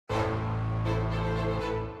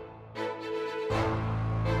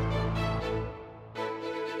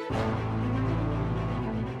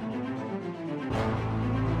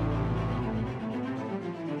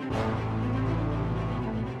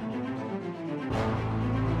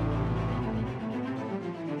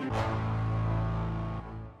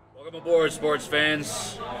Welcome aboard, sports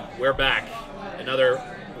fans. We're back. Another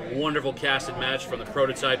wonderful casted match from the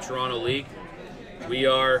Prototype Toronto League. We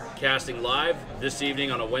are casting live this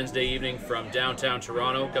evening on a Wednesday evening from downtown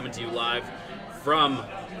Toronto, coming to you live from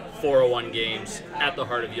 401 Games at the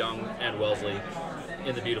heart of Yonge and Wellesley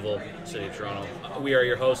in the beautiful city of Toronto. We are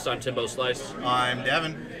your hosts. I'm Timbo Slice. I'm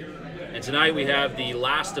Devon. And tonight we have the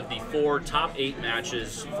last of the 4 top 8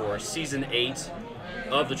 matches for Season 8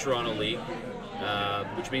 of the Toronto League,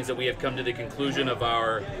 which means that we have come to the conclusion of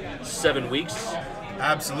our 7 weeks.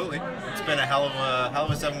 Absolutely. It's been a hell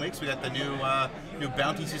of a 7 weeks. We got the new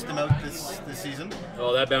bounty system out this season.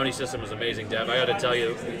 Oh, that bounty system was amazing, Dev. I got to tell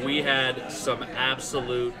you, we had some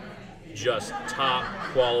absolute, just top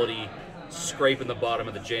quality, scraping the bottom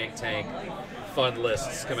of the jank tank fun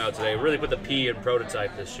lists come out today. Really put the P in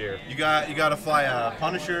Prototype this year. You got to fly a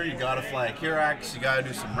Punisher. You got to fly a Kirax. You got to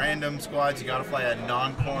do some random squads. You got to fly a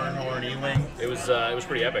non-Cornhorn E-wing. It was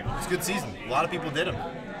pretty epic. It's a good season. A lot of people did them.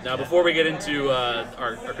 Now, before we get into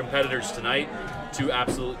our competitors tonight, 2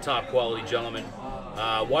 absolute top quality gentlemen,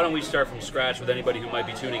 why don't we start from scratch with anybody who might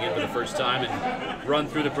be tuning in for the first time and run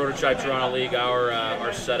through the Prototype Toronto League,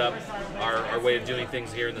 our setup, our way of doing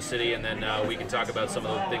things here in the city, and then we can talk about some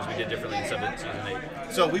of the things we did differently in Season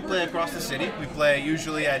 8. So we play across the city. We play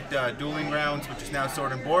usually at Dueling Grounds, which is now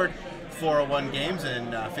Sword and Board, 401 Games,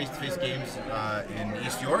 and face-to-face games in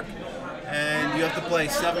East York. And you have to play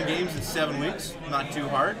 7 games in 7 weeks, not too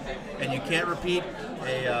hard. And you can't repeat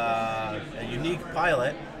a unique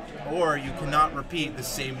pilot, or you cannot repeat the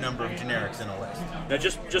same number of generics in a list. Now,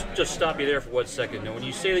 just stop you there for 1 second. Now, when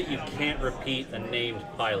you say that you can't repeat a named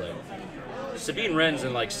pilot, Sabine Wren's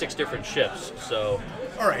in like 6 different ships, so...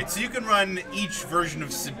 All right, so you can run each version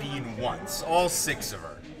of Sabine once, all 6 of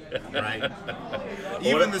her. Right?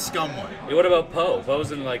 Even the scum one. Yeah, what about Poe?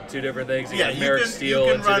 Poe's in like 2 different things. You got Merrick Steele.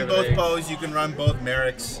 You can run both Poes, you can run both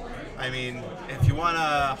Merricks. I mean, if you want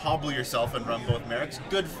to hobble yourself and run both Merricks,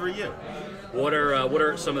 good for you. What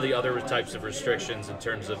are some of the other types of restrictions in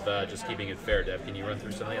terms of just keeping it fair, Dev? Can you run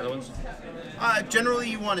through some of the other ones? Generally,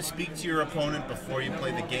 you want to speak to your opponent before you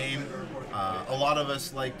play the game. A lot of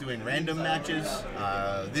us like doing random matches.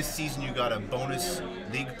 This season, you got a bonus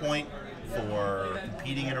league point for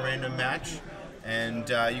competing in a random match. And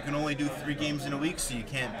you can only do 3 games in a week, so you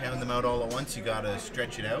can't pound them out all at once. You got to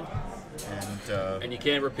stretch it out. And you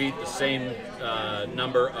can't repeat the same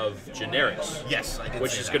number of generics. Yes, I did.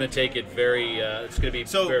 Which is going to take it very. It's going to be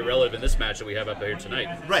very relevant in this match that we have up here tonight.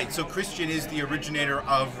 Right. So Kristjan is the originator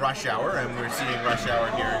of Rush Hour, and we're seeing Rush Hour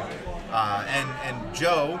here. And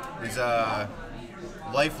Joe is a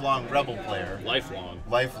lifelong Rebel player. Lifelong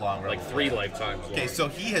Rebel like 3 player. lifetimes long. Okay, so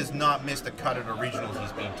he has not missed a cut at a regionals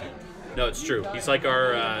he's been to. No, it's true. He's like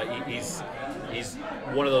our. He's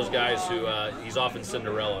one of those guys who he's often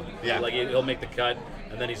Cinderella. Yeah. Like he'll make the cut,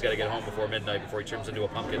 and then he's got to get home before midnight before he turns into a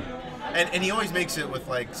pumpkin. And he always makes it with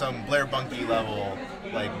like some Blair Bunky level,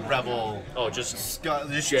 like Rebel. Oh, just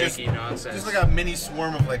janky nonsense. Just like a mini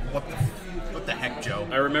swarm of like what the heck, Joe?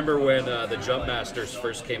 I remember when the Jump Masters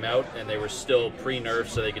first came out, and they were still pre-nerf,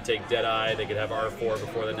 so they could take Deadeye, they could have R4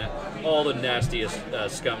 before the all the nastiest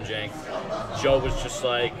scum jank. Joe was just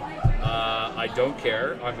like, I don't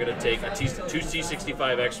care. I'm going to take 2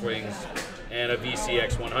 C-65 X-Wings and a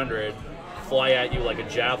VCX 100, fly at you like a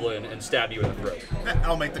javelin, and stab you in the throat.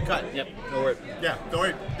 I'll make the cut. Yep, no worries. Yeah, don't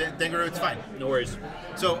worry. Dangaroo, it's fine. No worries.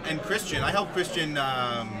 So, and Kristjan, I helped Kristjan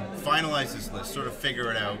finalize this list, sort of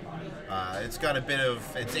figure it out. It's got a bit of,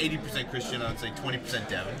 it's 80% Kristjan, I'd say 20%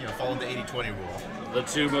 Devon, following the 80-20 rule. The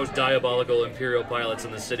 2 most diabolical Imperial pilots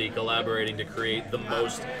in the city collaborating to create the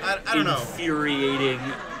most I don't infuriating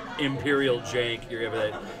Imperial jank you're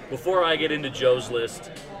ever. Before I get into Joe's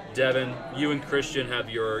list, Devon, you and Kristjan have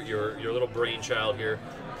your little brainchild here.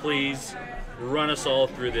 Please run us all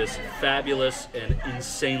through this fabulous and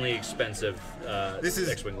insanely expensive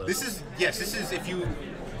X-Wing list. This is if you.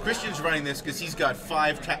 Kristjan's running this because he's got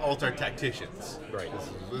 5 Altar Tacticians. Right.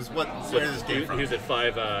 This is where this came from. He was at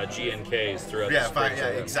 5 GNKs throughout the spring. 5, yeah,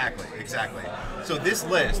 exactly. So this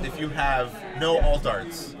list, if you have no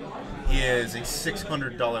Altarts, is a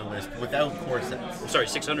 $600 list without core sets. Sorry,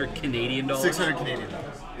 $600 Canadian dollars? $600 Canadian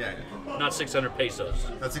dollars. Yeah. Not 600 pesos.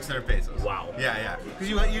 Not 600 pesos. Wow. Yeah. Because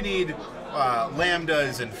you need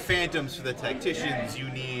Lambdas and Phantoms for the Tacticians. You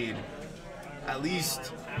need at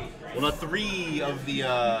least 3 of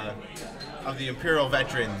the Imperial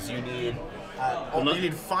Veterans. You need you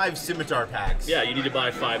need 5 Scimitar packs. Yeah, you need to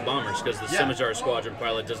buy 5 bombers because the Scimitar Squadron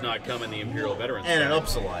pilot does not come in the Imperial Veterans. And an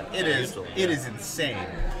Upsilon. It is insane.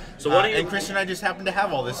 So what do you? And Kristjan and I just happened to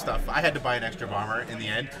have all this stuff. I had to buy an extra bomber in the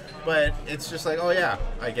end, but it's just like, oh yeah,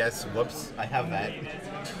 I guess. Whoops, I have that.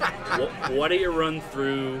 Why don't you run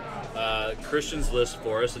through Kristjan's list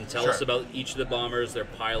for us and tell Sure. us about each of the bombers, their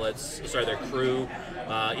pilots, sorry, their crew.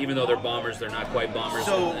 Even though they're bombers, they're not quite bombers,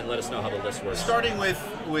 So, and let us know how the list works. Starting with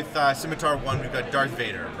Scimitar 1, we've got Darth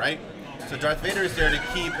Vader, right? So Darth Vader is there to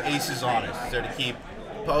keep aces honest. It's there to keep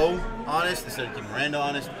Poe honest. It's there to keep Miranda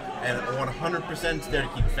honest. And 100% it's there to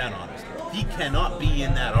keep Fen honest. He cannot be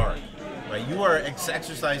in that arc. Right? You are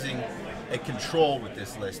exercising a control with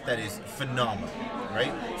this list that is phenomenal,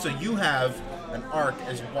 right? So you have an arc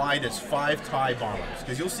as wide as 5 TIE bombers,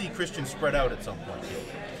 because you'll see Kristjan spread out at some point.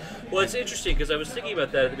 Well, it's interesting because I was thinking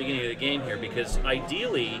about that at the beginning of the game here, because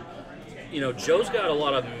ideally, you know, Joe's got a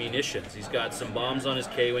lot of munitions. He's got some bombs on his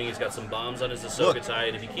K-Wing, he's got some bombs on his Ashoka TIE,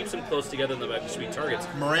 and if he keeps them close together, they'll be sweet targets.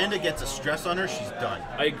 Miranda gets a stress on her, she's done.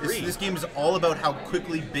 I agree. This game is all about how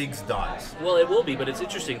quickly Biggs dies. Well, it will be, but it's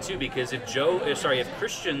interesting too, because if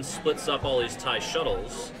Kristjan splits up all his TIE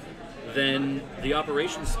shuttles, then the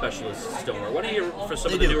operations specialists don't work. What do you, for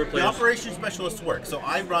some of the newer players? The operations specialists work. So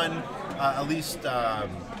I run at least.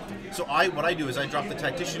 What I do is I drop the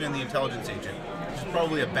tactician and the intelligence agent, which is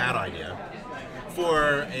probably a bad idea,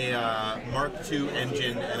 for a Mark II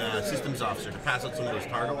engine and a systems officer to pass out some of those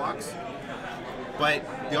target locks. But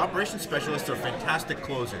the operations specialists are fantastic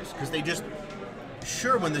closers because they just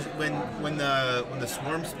when the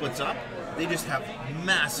swarm splits up, they just have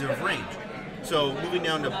massive range. So moving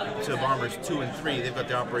down to bombers 2 and 3, they've got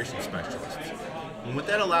the operations specialists. And what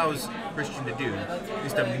that allows Kristjan to do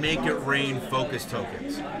is to make it rain focus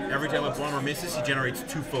tokens. Every time a bomber misses, he generates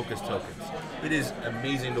 2 focus tokens. It is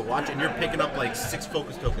amazing to watch, and you're picking up like 6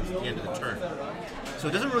 focus tokens at the end of the turn. So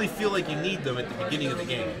it doesn't really feel like you need them at the beginning of the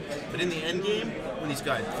game. But in the end game, when he's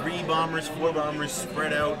got 3 bombers, 4 bombers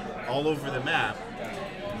spread out all over the map,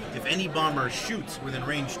 if any bomber shoots within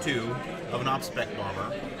range 2 of an op-spec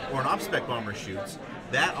bomber, or an op-spec bomber shoots,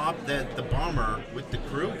 the bomber with the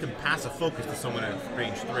crew can pass a focus to someone at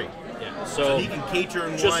range 3. Yeah. So he can cater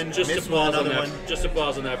in one, miss with another one. Just to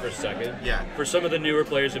pause on that for a second. Yeah. For some of the newer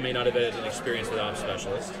players who may not have had an experience with Ops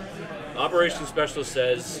Specialist, Operations Specialist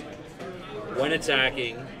says, when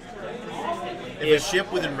attacking, if a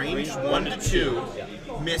ship within range 1 to 2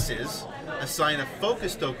 yeah. misses, assign a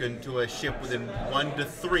focus token to a ship within 1 to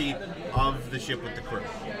 3 of the ship with the crew.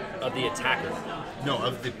 Of the attacker. No,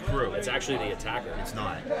 of the crew. It's actually the attacker. It's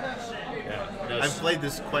not. Yeah. No, I've played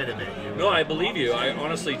this quite a bit. No, I believe you. I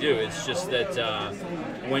honestly do. It's just that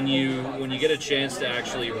when you get a chance to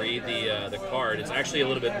actually read the card, it's actually a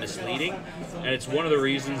little bit misleading, and it's one of the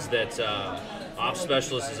reasons that Ops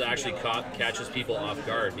Specialist is actually catches people off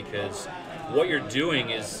guard, because what you're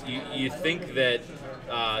doing is you think that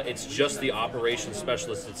it's just the operations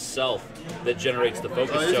specialist itself that generates the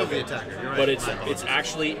focus token. The attacker. You're right. But it's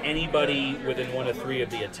actually anybody within 1 to 3 of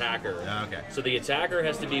the attacker. Okay. So the attacker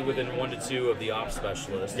has to be within 1 to 2 of the ops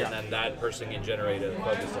specialist, Yeah. and then that person can generate a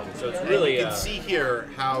focus token. So it's really you can see here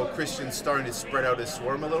how Kristjan's starting to spread out his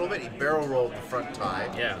swarm a little bit. He barrel rolled the front tie.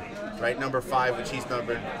 yeah. Right, number 5, which he's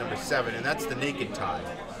number 7, and that's the naked tie.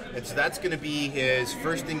 And so that's going to be his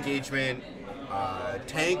first engagement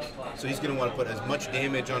tank, so he's going to want to put as much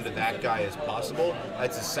damage onto that guy as possible.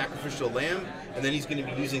 That's his sacrificial lamb, and then he's going to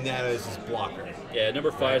be using that as his blocker. Yeah,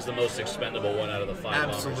 number 5 is the most expendable one out of the 5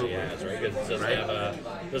 bombers Absolutely. he has, right? Because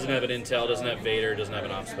it doesn't have an intel, doesn't have Vader, doesn't have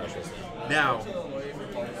an ops specialist. Now,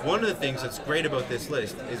 one of the things that's great about this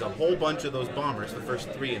list is a whole bunch of those bombers, the first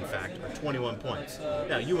 3 in fact, are 21 points.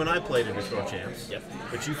 Now, you and I played in Pro Champs, Yep.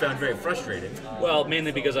 which you found very frustrating. Well,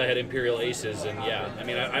 mainly because I had Imperial Aces, and yeah, I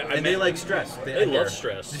mean, And they like stress. They love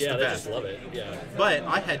stress. Just Yeah, the they best. just love it. Yeah. But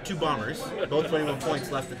I had 2 bombers, both 21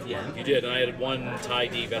 points left at the end, You did, and I had 1 TIE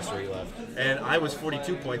D Vessery left. and I was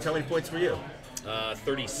 42 points. How many points were you?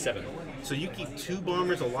 37. So you keep 2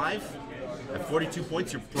 bombers alive. At 42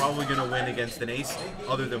 points, you're probably going to win against an ace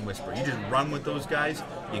other than Whisper. You just run with those guys,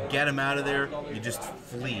 you get them out of there, you just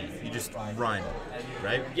flee, you just run,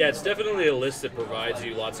 right? Yeah, it's definitely a list that provides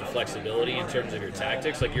you lots of flexibility in terms of your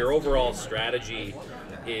tactics. Like, your overall strategy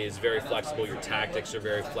is very flexible, your tactics are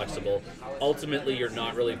very flexible. Ultimately, you're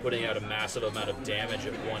not really putting out a massive amount of damage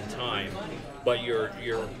at one time, but you're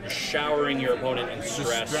showering your opponent in The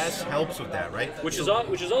stress. stress helps with that, right? Which is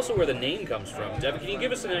also where the name comes from. Devon, can you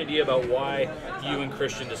give us an idea about why you and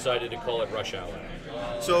Kristjan decided to call it Rush Hour?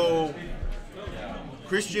 So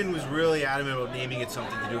Kristjan was really adamant about naming it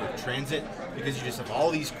something to do with transit, because you just have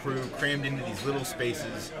all these crew crammed into these little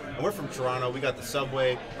spaces. And we're from Toronto, we got the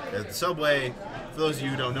subway. The subway, for those of you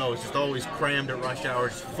who don't know, is just always crammed at rush hour,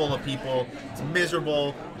 just full of people. It's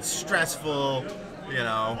miserable, it's stressful, You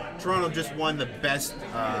know, Toronto just won the best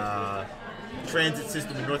transit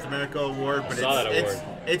system in North America award, but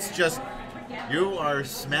it's just you are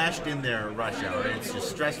smashed in there at rush hour. It's just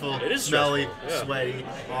stressful, smelly, sweaty,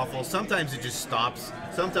 awful. Sometimes it just stops.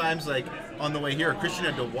 Sometimes, like on the way here, Kristjan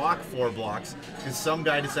had to walk 4 blocks because some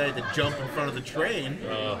guy decided to jump in front of the train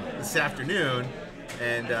this afternoon.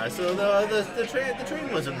 And so the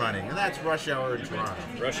train wasn't running, and that's rush hour in Toronto.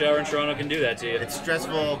 Rush hour in Toronto can do that to you. It's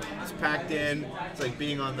stressful. It's packed in. It's like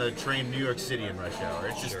being on the train in New York City in rush hour.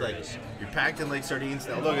 It's just you're packed in like sardines.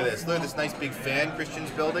 Now look at this. Look at this nice big fan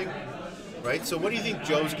Kristjan's building. Right. So what do you think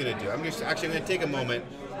Joe's going to do? I'm going to take a moment.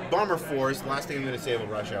 Bomber 4 is the last thing I'm going to say about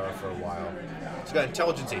rush hour for a while. It's got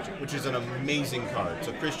Intelligence Agent, which is an amazing card.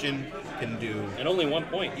 So Kristjan can do... And only 1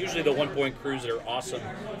 point. Usually the 1 point crews that are awesome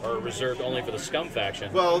are reserved only for the Scum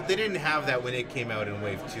faction. Well, they didn't have that when it came out in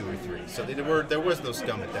Wave 2 or 3. So there was no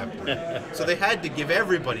Scum at that point. So they had to give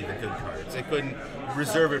everybody the good cards. They couldn't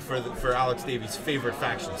reserve it for Alex Davies' favorite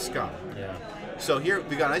faction, Scum. Yeah. So here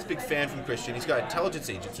we got a nice big fan from Kristjan. He's got Intelligence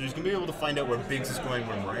Agent, so he's going to be able to find out where Biggs is going,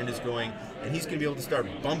 where Miranda's going, and he's going to be able to start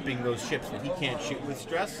bumping those ships that he can't shoot with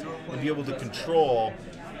stress and be able to control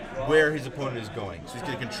where his opponent is going. So he's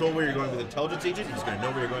going to control where you're going with Intelligence Agent. He's going to know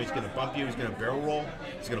where you're going. He's going to bump you. He's going to barrel roll.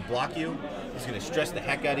 He's going to block you. He's going to stress the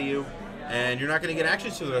heck out of you. And you're not going to get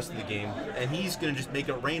actions for the rest of the game. And he's going to just make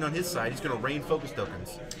it rain on his side. He's going to rain focus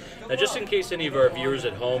tokens. Now, just in case any of our viewers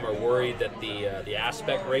at home are worried that the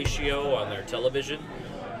aspect ratio on their television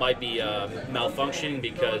might be malfunctioning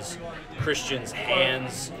because Kristjan's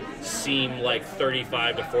hands seem like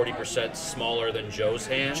 35 to 40% smaller than Joe's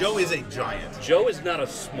hands. Joe is a giant. Joe is not a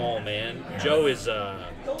small man. Joe is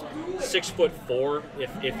 6'4"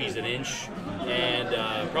 if he's an inch, and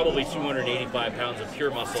probably 285 pounds of pure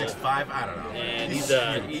muscle. 6'5", I don't know. And he's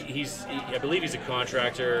I believe he's a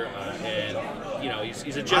contractor, and you know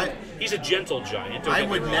he's a gentle giant. I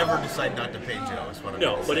would never decide not to pay Joe. Is what I'm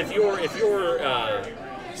no, but if you're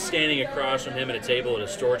standing across from him at a table at a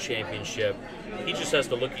store championship, he just has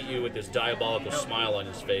to look at you with this diabolical smile on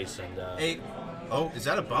his face. And hey, oh, is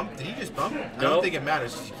that a bump? Did he just bump? No. I don't think it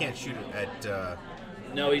matters. You can't shoot it at.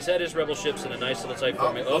 No, he's had his rebel ships in a nice little tight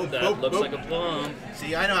formation. That looks like a bump.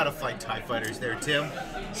 See, I know how to fight TIE fighters there, Tim.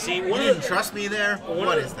 See, you didn't trust me there?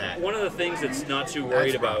 What is that? One of the things that's not too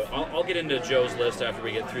worried about, I'll get into Joe's list after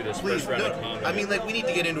we get through this first round of combat. I mean, like, we need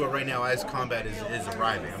to get into it right now as combat is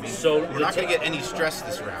arriving. I mean, so we're not going to get any stress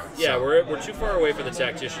this round. Yeah, so. we're too far away for the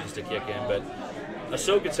tacticians to kick in, but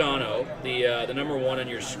Ashoka Tano, the number 1 on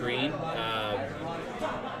your screen,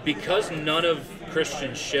 because none of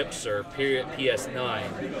Kristjan's ships are PS9,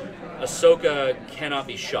 Ashoka cannot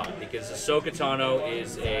be shot because Ashoka Tano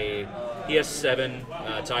is a PS7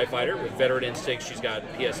 TIE fighter with veteran instincts. She's got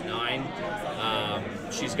PS9.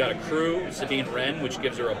 She's got a crew, Sabine Wren, which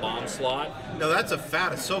gives her a bomb slot. No, that's a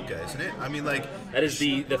fat Ashoka, isn't it? I mean, like... That is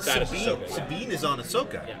the fattest Ashoka. Sabine is on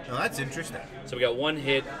Ashoka. Yeah. No, that's interesting. So we got 1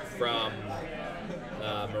 hit from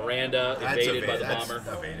Miranda, evaded by the bomber.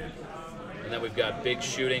 Evaded. And then we've got big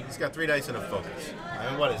shooting. He's got 3 dice and a focus. I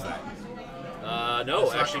mean, what is that?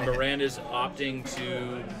 No, actually Miranda's opting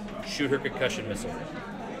to shoot her concussion missile.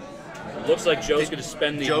 Looks like Joe's going to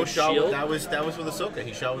spend the shield. That was with Ashoka.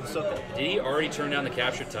 He shot with Ashoka. Did he already turn down the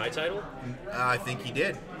captured TIE title? I think he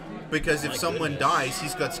did. Because if someone dies,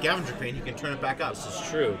 he's got Scavenger Crane. He can turn it back up. This is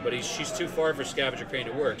true, but she's too far for Scavenger Crane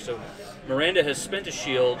to work. So Miranda has spent a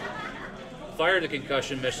shield, fired the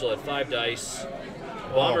concussion missile at 5 dice.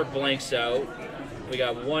 Bomber blanks out. We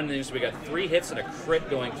got 1 thing, so we got 3 hits and a crit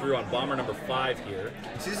going through on bomber number 5 here.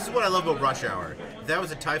 See, this is what I love about Rush Hour. If that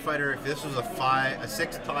was a TIE fighter, if this was a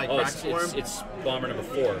 6 TIE crack swarm, it's bomber number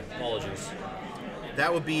 4. Apologies.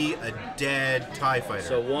 That would be a dead TIE fighter.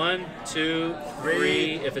 So 1, 2,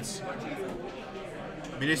 3. If it's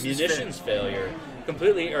munitions failure,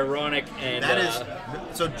 completely ironic. And that is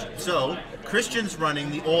so. Kristjan's running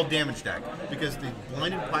the old damage deck because the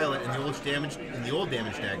blinded pilot in the old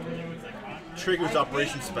damage deck triggers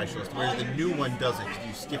Operations Specialist, whereas the new one doesn't.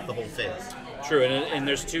 You skip the whole phase. True, and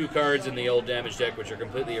there's 2 cards in the old damage deck which are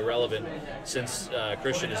completely irrelevant since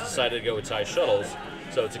Kristjan has decided to go with TIE shuttles,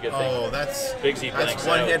 so it's a good thing. Oh, that's Biggsy blanks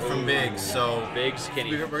 1 out. hit from Biggs. So Biggs,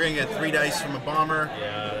 we're going to get 3 dice from a bomber.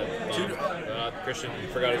 Yeah, Kristjan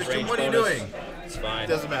forgot his range what are you bonus. doing? It's fine. It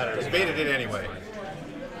doesn't matter. He baited it anyway.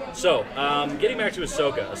 So, getting back to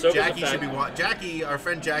Ashoka. Jackie should be Jackie, our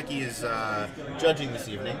friend Jackie, is judging this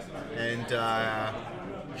evening, and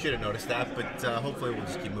should have noticed that, but hopefully we'll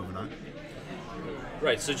just keep moving on.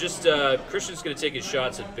 Right, so just Kristjan's going to take his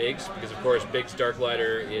shots at Biggs, because of course Biggs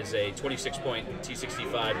Darklighter is a 26-point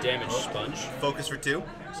T65 damage sponge. Focus for 2.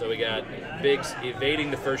 So we got Biggs evading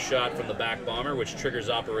the first shot from the back bomber, which triggers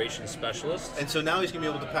Operations Specialist. And so now he's going to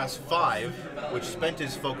be able to pass 5, which spent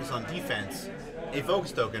his focus on defense, a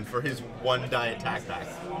focus token for his 1-die attack back.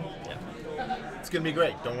 Yeah. It's going to be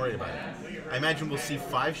great. Don't worry about it. I imagine we'll see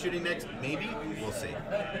 5 shooting next. Maybe. We'll see.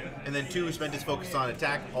 And then 2, who spent his focus on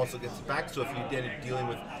attack, also gets it back. So if you did dealing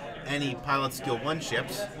with any pilot skill 1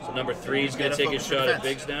 ships. So number 3 is going to take his shot at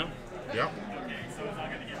Biggs now. Yep.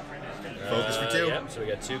 Focus for 2. Yep, so we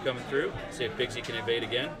got 2 coming through. See if Biggsy can evade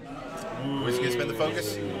again. Ooh, is he going to spend the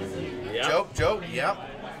focus? Yep. Joe, yep.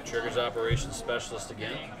 Triggers Operations Specialist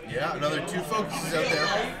again. Yeah, another 2 focuses out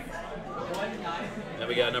there. Then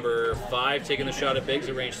we got number 5 taking the shot at Biggs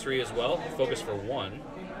at range 3 as well. Focus for 1.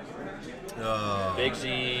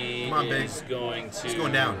 Biggsy is going to He's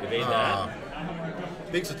going down. evade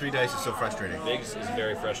that. Biggs with 3 dice is so frustrating. Biggs is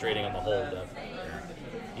very frustrating on the hold, though.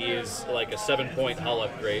 He is like a 7-point hull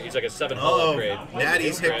upgrade. He's like a 7 hull upgrade.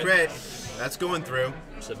 Natty's hit crit. That's going through.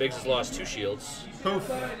 So Biggs has lost 2 shields. Poof.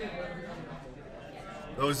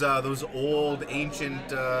 Those old ancient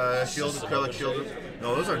shields, acrylic shields.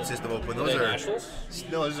 No, those aren't system open. Those are Nationals?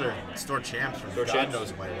 No, those are store champs from Store God champs?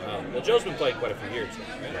 knows when. Well, Joe's been playing quite a few years.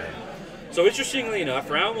 Right? So interestingly enough,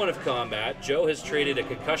 round 1 of combat, Joe has traded a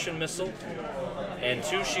concussion missile and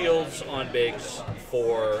 2 shields on Biggs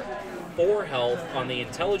for 4 health on the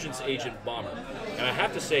intelligence agent bomber. And I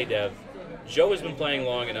have to say, Dev, Joe has been playing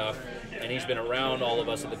long enough, and he's been around all of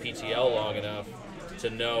us at the PTL long enough to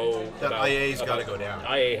know that IA's got to go down.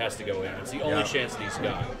 IA has to go in. It's the only chance that he's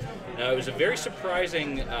got. Now, it was a very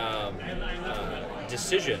surprising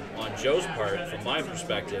decision on Joe's part, from my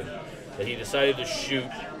perspective, that he decided to shoot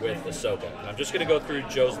with Ashoka. And I'm just going to go through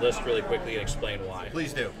Joe's list really quickly and explain why.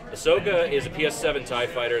 Please do. Ashoka is a PS7 TIE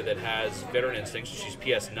fighter that has veteran instincts. She's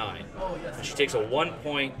PS9. And she takes a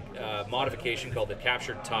 1-point modification called the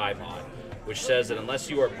Captured TIE mod, which says that unless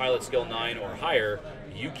you are pilot skill 9 or higher,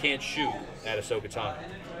 you can't shoot at Ashoka Tano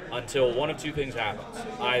until one of 2 things happens.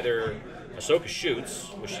 Either Ashoka shoots,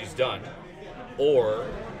 which she's done, or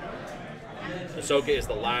Ashoka is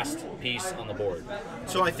the last piece on the board.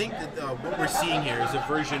 So I think that what we're seeing here is a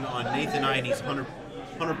version on Nathan Ides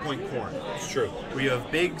 100-point Corn. It's true. Where you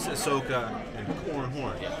have Biggs, Ashoka, and Corn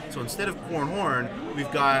Horn. So instead of Corn Horn,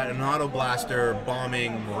 we've got an Auto Blaster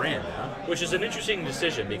bombing Miranda. Which is an interesting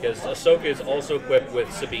decision, because Ashoka is also equipped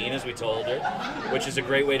with Sabine, as we told her, which is a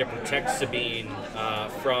great way to protect Sabine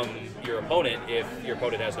from your opponent if your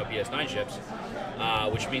opponent has no PS9 ships.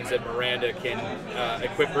 Which means that Miranda can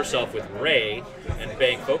equip herself with Ray and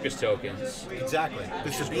bank focus tokens. Exactly.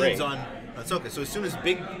 Because Sabine's on Ashoka. So as soon as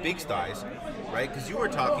Biggs dies, right? Because you were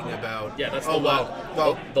talking about... Yeah, that's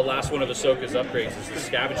the last one of Ahsoka's upgrades is the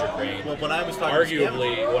Scavenger Crane. Well, when I was talking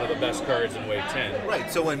arguably one of the best cards in Wave 10. Right,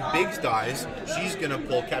 so when Biggs dies, she's going to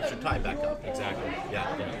pull Captured TIE back up. Exactly.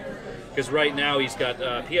 Yeah. Because right now he's got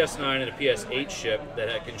a PS9 and a PS8 ship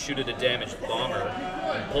that can shoot at a damaged bomber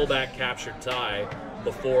and pull back Captured TIE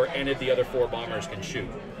before any of the other 4 bombers can shoot.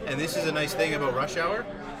 And this is a nice thing about Rush Hour.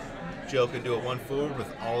 Joe can do a 1-forward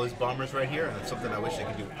with all his bombers right here, and that's something I wish I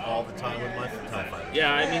could do all the time with my TIE fighters.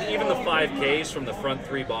 Yeah, I mean, even the 5Ks from the front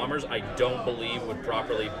 3 bombers, I don't believe would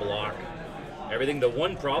properly block everything. The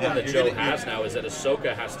one problem that Joe has now is that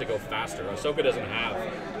Ashoka has to go faster. Ashoka doesn't have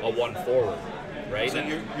a 1-forward. Right? So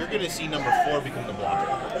you're going to see number 4 become the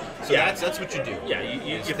blocker. So that's what you do. Yeah,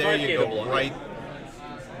 you there you go right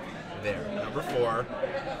there. Number 4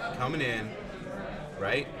 coming in,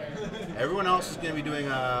 right? Everyone else is going to be doing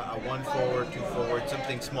a 1-forward, 2-forward,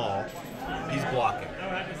 something small. He's blocking,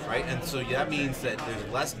 right? And so that means that there's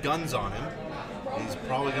less guns on him. He's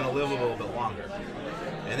probably going to live a little bit longer.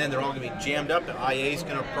 And then they're all going to be jammed up. The IA's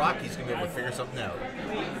going to proc. He's going to be able to figure something out.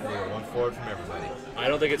 1-forward from everybody. I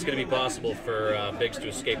don't think it's going to be possible for Biggs to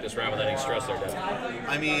escape this round without any stress there, Devon.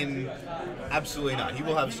 I mean, absolutely not. He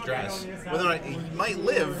will have stress. Whether or not he might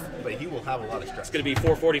live, but he will have a lot of stress. It's going to be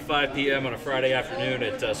 4:45 p.m. on a Friday afternoon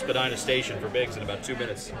at Spadina Station for Biggs in about 2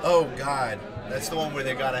 minutes. Oh, God. That's the one where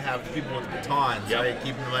they got to have the people with batons, right?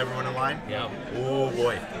 Keeping everyone in line? Yeah. Oh,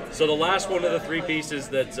 boy. So the last one of the 3 pieces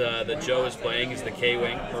that Joe is playing is the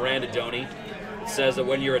K-Wing, Miranda Doney. It says that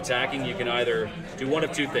when you're attacking, you can either do one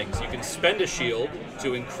of 2 things. You can spend a shield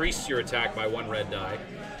to increase your attack by 1 red die,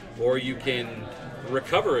 or you can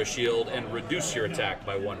recover a shield and reduce your attack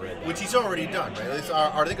by 1 red die. Which he's already done, right?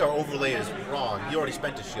 I think our overlay is wrong. He already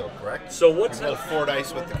spent his shield, correct? So what's he rolled 4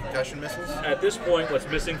 dice with the concussion missiles? At this point, what's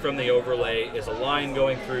missing from the overlay is a line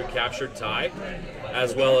going through captured tie,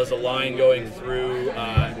 as well as a line going through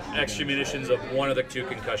extra munitions of 1 of the 2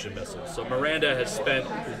 concussion missiles. So Miranda has spent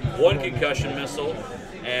 1 concussion missile,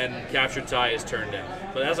 and captured tie is turned down.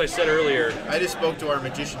 But as I said earlier, I just spoke to our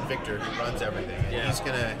magician Victor, who runs everything, and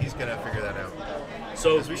he's gonna figure that out.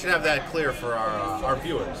 So we should have that clear for our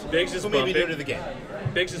viewers. Biggs is who bumping. May be new to the game.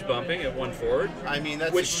 Biggs is bumping at 1 forward. I mean,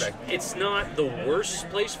 that's expected. It's not the worst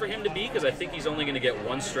place for him to be, because I think he's only going to get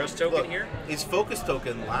 1 stress token here. His focus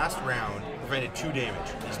token last round prevented 2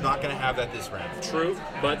 damage. He's not going to have that this round. True,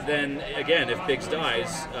 but then again, if Biggs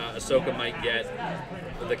dies, Ashoka might get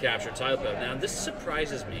the captured tile belt. Now this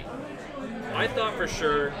surprises me. I thought for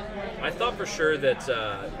sure that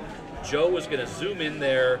Joe was going to zoom in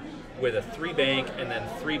there with a 3 bank and then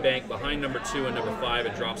 3 bank behind number 2 and number 5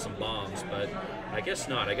 and drop some bombs, but I guess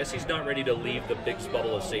not. I guess he's not ready to leave the Biggs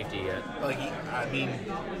bubble of safety yet. Like, I mean,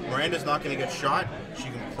 Miranda's not going to get shot. She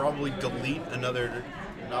can probably delete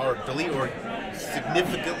or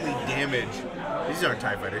significantly damage. These aren't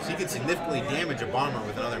TIE fighters. He can significantly damage a bomber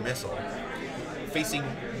with another missile, facing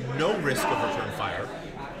no risk of return fire.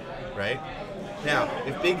 Right now,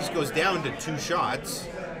 if Biggs goes down to 2 shots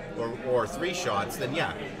or 3 shots, then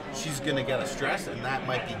yeah, she's gonna get a stress, and that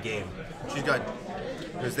might be game.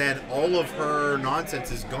 Because then all of her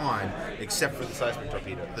nonsense is gone except for the seismic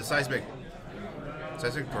torpedo. The seismic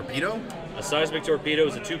torpedo? A seismic torpedo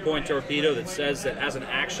is a 2-point torpedo that says that as an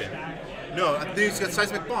action. No, he's got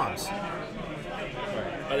seismic bombs.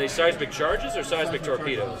 Are they seismic charges or seismic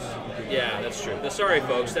torpedoes? Yeah, that's true. Sorry,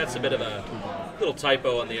 folks, that's a bit of a little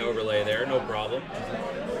typo on the overlay there. No problem.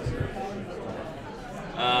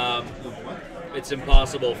 It's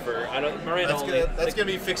impossible for Miranda. That's gonna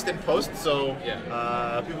be fixed in post, so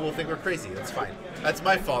yeah. People will think we're crazy. That's fine. That's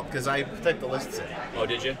my fault because I typed the lists in. Oh,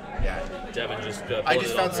 did you? Yeah. Devon just. I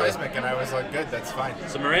just found seismic and I was like, good, that's fine.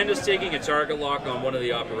 So Miranda's taking a target lock on one of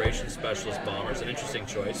the operations specialist bombers. An interesting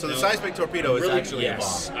choice. So the seismic torpedo is actually a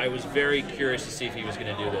bomb. I was very curious to see if he was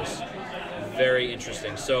going to do this. Very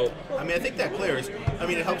interesting. So, I mean, I think that clears. I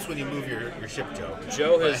mean, it helps when you move your ship, Joe.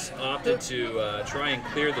 Joe has opted to try and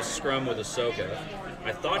clear the scrum with Ashoka.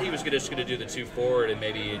 I thought he was just going to do the 2 forward and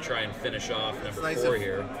maybe try and finish off number 4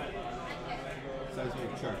 here.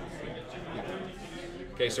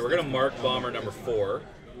 Okay, so we're going to mark bomber number 4,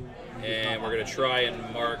 and we're going to try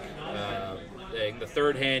and mark the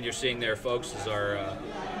 3rd hand you're seeing there, folks, is our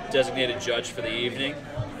designated judge for the evening,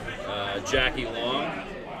 Jackie Long.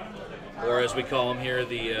 Or as we call him here,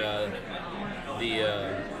 the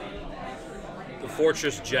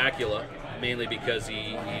Fortress Jacula, mainly because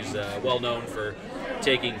he's well known for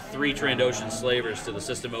taking 3 Trandoshan slavers to the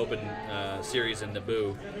System Open series in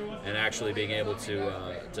Naboo, and actually being able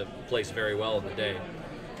to place very well in the day.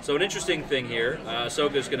 So an interesting thing here,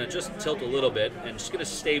 Ahsoka's going to just tilt a little bit and just going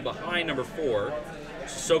to stay behind number 4.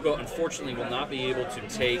 Ahsoka unfortunately will not be able to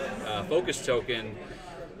take focus token,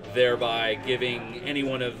 thereby giving any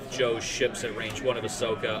one of Joe's ships at range 1 of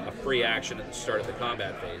Ahsoka a free action at the start of the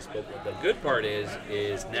combat phase. But the good part is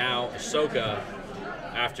now Ahsoka,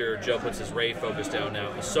 after Joe puts his Ray focus down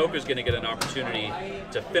now, Ahsoka's going to get an opportunity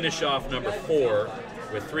to finish off number 4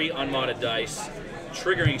 with 3 unmodded dice,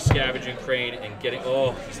 triggering Scavenging Crane and getting...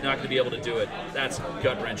 Oh, he's not going to be able to do it. That's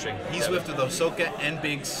gut-wrenching. He's with Ahsoka and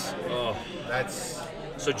Biggs. Oh, that's...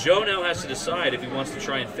 So Joe now has to decide if he wants to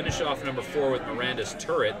try and finish off number 4 with Miranda's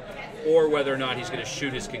turret, or whether or not he's going to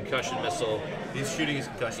shoot his concussion missile. He's shooting his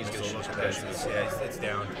concussion missile. Yeah, it's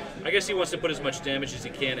down. I guess he wants to put as much damage as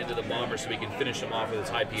he can into the bomber so he can finish him off with his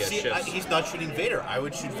high PS ships. He's not shooting Vader. I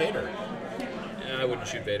would shoot Vader. I wouldn't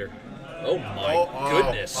shoot Vader. Oh my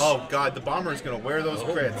goodness. Oh god, the bomber is going to wear those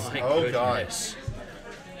crits. Oh god.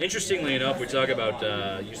 Interestingly enough, we talk about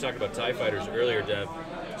you talked about TIE fighters earlier, Dev.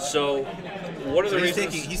 So one of the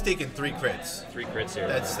reasons he's taking 3 crits. 3 crits here.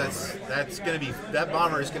 That's going to be, that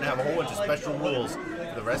bomber is going to have a whole bunch of special rules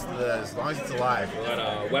for the rest of as long as it's alive. We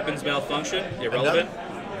got weapons malfunction, irrelevant.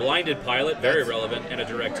 Blinded pilot, very relevant, and a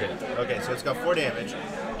direct hit. Okay, so it's got 4 damage.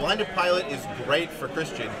 Blinded pilot is great for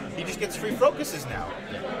Kristjan. He just gets free focuses now.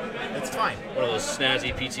 Yeah. It's fine. One of those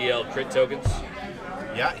snazzy PTL crit tokens.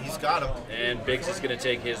 Yeah, he's got him. And Biggs is going to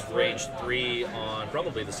take his range 3 on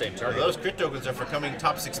probably the same target. Those crit tokens are for coming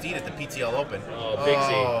top 16 at the PTL Open. Oh,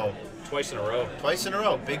 Biggsy. Oh. Twice in a row. Twice in a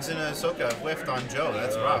row. Biggs and Ahsoka whiffed on Joe.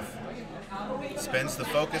 That's rough. Spends the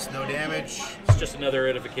focus, no damage. It's just another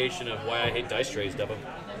edification of why I hate dice trays, Devon.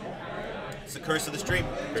 It's the curse of the stream.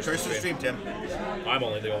 It's the curse of the stream, Tim. I'm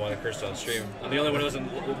only the one that cursed on stream. I'm the only one who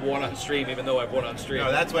hasn't won on stream, even though I've won on stream.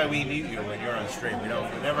 No, that's why we need you when you're on stream. We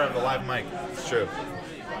never have the live mic. It's true.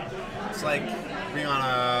 It's like being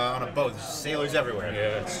on a boat. There's sailors everywhere.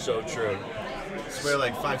 Yeah, it's so true. I swear,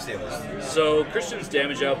 like 5 sailors. So Kristjan's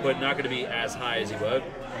damage output not going to be as high as he would.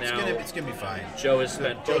 Now, It's gonna be fine. Joe has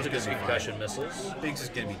spent both of his gonna be concussion missiles Biggs is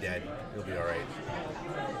gonna be dead. He'll be all right.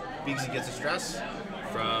 Biggs gets a stress.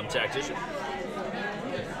 from Tactician.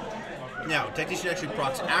 Now, Tactician actually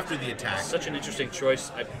procs after the attack. Such an interesting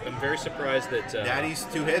choice. I'm very surprised that Daddy's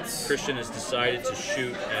 2 hits. Kristjan has decided to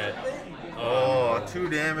shoot at. 2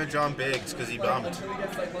 damage on Biggs because he bumped.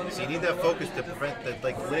 So you need that focus to prevent the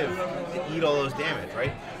live to eat all those damage,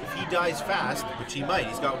 right? If he dies fast, which he might,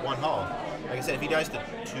 he's got 1 hull. Like I said, if he dies to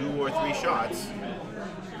 2 or 3 shots,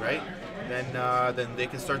 right? Then they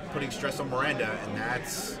can start putting stress on Miranda, and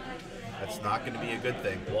that's not going to be a good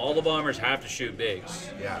thing. Well, all the bombers have to shoot Biggs.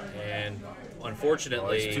 Yeah. And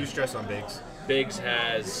unfortunately, there's 2 stress on Biggs. Biggs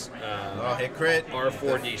has hit crit.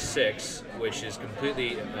 R4D6, which is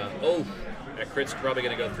completely. That crit's probably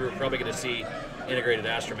going to go through. Probably going to see integrated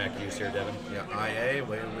astromech use here, Devon. Yeah, IA,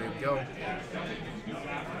 way to go.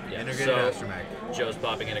 Yeah, Integrated astromech. Joe's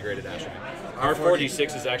popping integrated astromech.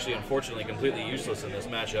 R4D6 is actually, unfortunately, completely useless in this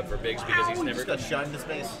matchup for Biggs because he's never. Just got shot into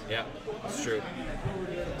space. Yeah, it's true.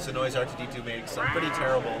 Sonoy's R2D2 made some pretty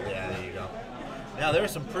terrible. Yeah, there you go. Now, there are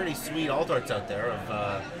some pretty sweet alt arts out there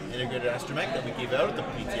of integrated astromech that we gave out at the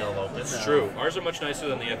PTL Open. It's true. Ours are much nicer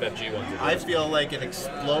than the FFG ones. I feel like an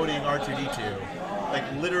exploding R2D2, like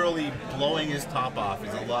literally blowing his top off,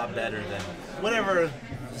 is a lot better than whatever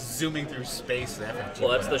zooming through space the FFG.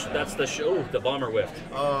 Well, that's the show. The bomber whiffed.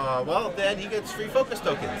 Well, then he gets free focus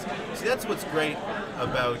tokens. See, that's what's great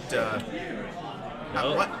about.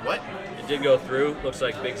 What? It did go through. Looks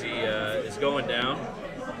like Biggsy is going down,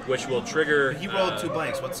 which will trigger. He rolled 2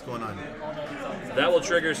 blanks. What's going on? That will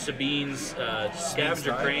trigger Sabine's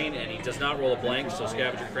Scavenger Crane, and he does not roll a blank, so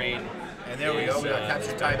Scavenger Crane. And there we go. We got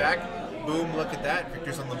capture tie back. Boom! Look at that.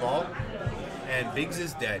 Victor's on the ball, and Biggs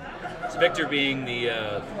is dead. It's Victor being the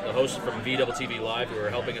host from VTV Live, who are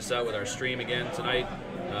helping us out with our stream again tonight.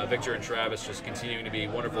 Victor and Travis just continuing to be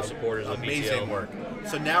wonderful supporters of Amazing PTL. work.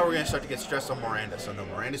 So now we're going to start to get stress on Miranda. So no,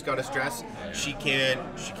 Miranda's got a stress. She can't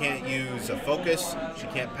use a focus. She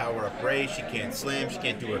can't power up Ray. She can't slam. She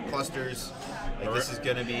can't do her clusters. This is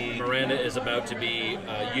going to be. Miranda is about to be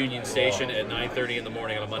Union Station at 9:30 in the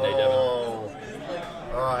morning on a Monday, Devon.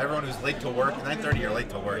 Everyone who's late to work, 9:30 you're late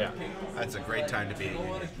to work. Yeah. That's a great time to be at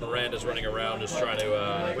Union. Miranda's running around just trying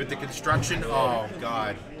to. With the construction, oh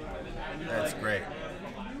God, that's great.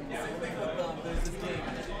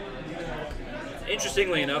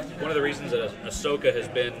 Interestingly enough, one of the reasons that Ashoka has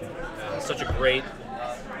been such a great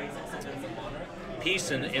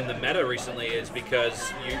piece in the meta recently is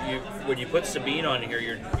because you when you put Sabine on here,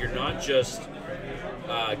 you're not just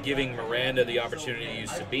giving Miranda the opportunity to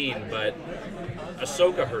use Sabine, but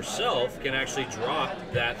Ashoka herself can actually drop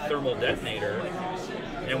that thermal detonator.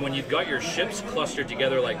 And when you've got your ships clustered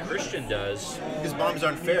together like Kristjan does, because bombs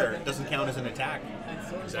aren't fair, it doesn't count as an attack.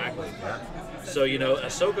 Exactly. So,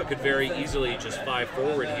 Ashoka could very easily just 5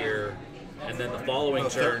 forward here, and then the following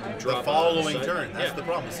turn drop. The following turn, that's the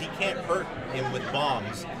problem. Is he can't hurt him with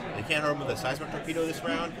bombs. They can't hurt him with a Seismic Torpedo this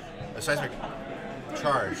round. A Seismic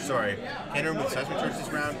Charge, sorry. Can't hurt him with a Seismic Charge this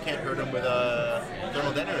round. Can't hurt him with a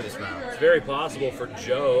Thermal Detonator this round. It's very possible for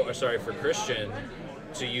Kristjan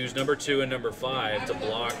to use number 2 and number 5 to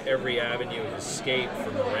block every avenue of escape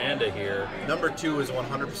from Miranda here. Number 2 is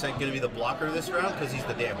 100% going to be the blocker this round because he's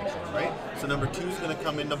the damage one, right? So number 2 is going to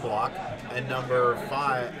come in to block, and 4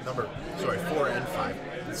 and 5,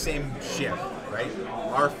 the same ship, right?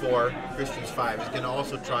 R4, Kristjan's 5, is going to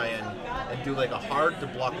also try and do like a hard to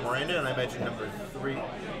block Miranda, and I imagine number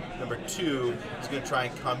 2 is going to try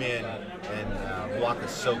and come in and block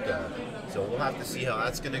Ashoka. So we'll have to see how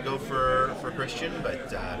that's going to go for Kristjan,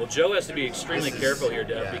 but... well, Joe has to be extremely careful here,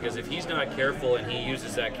 Dev, because if he's not careful and he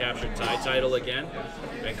uses that captured tie title again,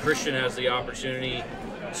 and Kristjan has the opportunity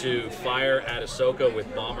to fire at Ashoka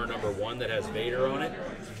with bomber number 1 that has Vader on it,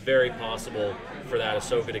 it's very possible for that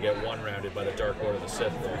Ashoka to get one-rounded by the Dark Lord of the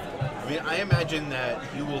Sith. I mean, I imagine that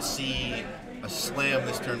you will see a slam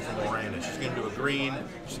this turn from Miranda. She's going to do a green,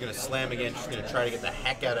 she's going to slam again, she's going to try to get the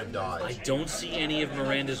heck out of dodge. I don't see any of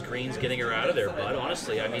Miranda's greens getting her out of there, bud,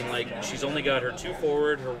 honestly. I mean, she's only got her 2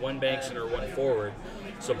 forward, her 1 banks, and her 1 forward.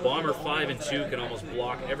 So bomber 5 and 2 can almost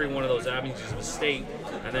block every one of those avenues of escape,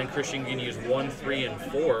 and then Kristjan can use 1, 3, and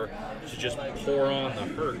 4 to just pour on the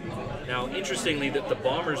hurt. Now, interestingly, that the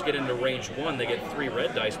bombers get into range 1, they get 3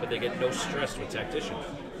 red dice, but they get no stress with Tactician.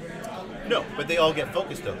 No, but they all get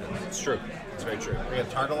focus tokens. It's true. It's very true. We got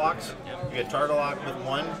target locks. Yeah. We get target lock with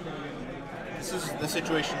 1. This is the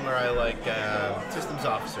situation where I like systems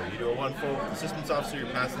officer. You do a 1 full with the systems officer, you're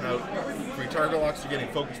passing out 3 target locks, you're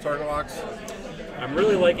getting focused target locks. I'm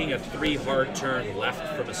really liking a 3 hard turn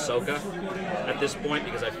left from Ashoka at this point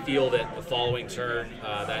because I feel that the following turn,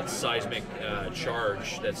 that seismic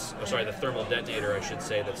charge, the thermal detonator, I should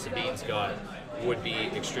say, that Sabine's got, would be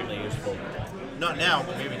extremely useful. Not now,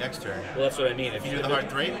 but maybe next turn. Well, that's what I mean. If you do the hard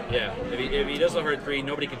 3? Yeah. If he does the hard 3,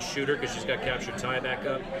 nobody can shoot her because she's got captured tie back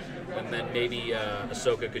up, and then maybe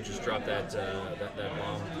Ashoka could just drop that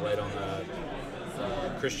bomb right on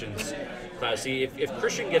Kristjan's class. See, if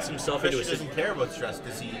Kristjan gets himself into a Kristjan doesn't care about stress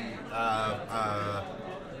because he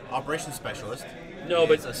operations specialist. No,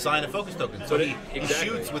 but assign a focus token. So he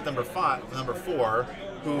shoots with number 4,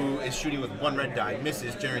 who is shooting with 1 red die,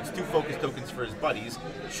 misses, generates 2 focus tokens for his buddies,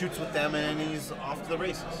 shoots with them, and he's off to the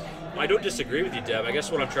races. I don't disagree with you, Dev. I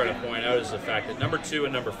guess what I'm trying to point out is the fact that number 2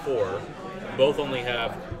 and number 4 both only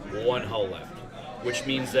have 1 hull left, which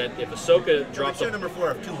means that if Ashoka drops number 4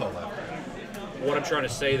 have 2 hull left. What I'm trying to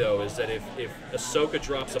say, though, is that if Ashoka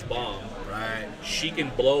drops a bomb, right, she can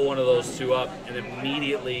blow one of those 2 up and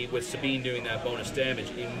immediately, with Sabine doing that bonus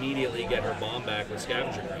damage, immediately get her bomb back with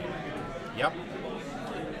Scavenger Crate. Yep.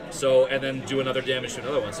 So, and then do another damage to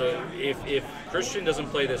another one. So if Kristjan doesn't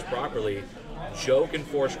play this properly, Joe can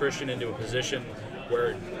force Kristjan into a position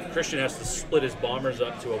where Kristjan has to split his bombers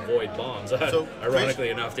up to avoid bombs. So ironically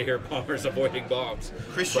enough, to hear bombers avoiding bombs.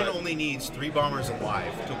 Kristjan only needs 3 bombers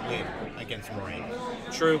alive to win against Miranda.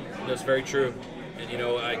 True, that's very true. And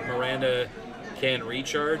Miranda can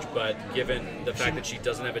recharge, but given the fact that she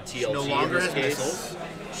doesn't have a TLT she no longer in this has case, missiles.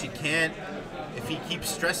 She can't. If he keeps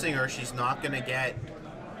stressing her, she's not going to get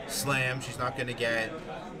slam. She's not going to get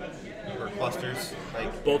her clusters.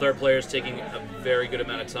 Both our players taking a very good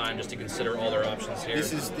amount of time just to consider all their options here.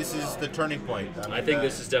 This is the turning point. I think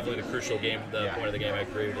this is definitely the crucial game, point of the game. I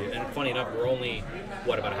agree with you. And funny enough, we're only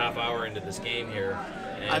about a half hour into this game here.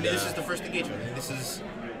 And, this is the first engagement.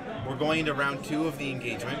 We're going into round 2 of the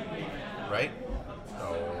engagement, right?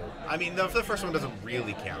 So, the first one doesn't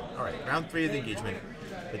really count. All right, round 3 of the engagement.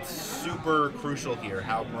 It's super crucial here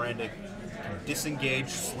how Miranda can disengage,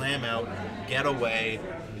 slam out, get away,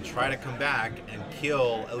 and try to come back and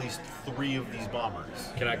kill at least 3 of these bombers.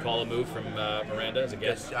 Can I call a move from Miranda as a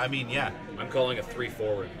guess? Yeah. I'm calling a 3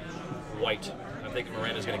 forward. White. I think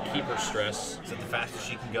Miranda's going to keep her stress. Is it the fastest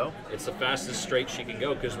she can go? It's the fastest straight she can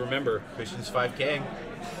go, because remember, Kristjan's 5K.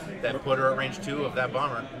 That put her at range 2 of that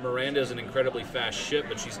bomber. Miranda is an incredibly fast ship,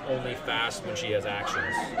 but she's only fast when she has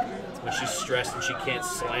actions. When she's stressed and she can't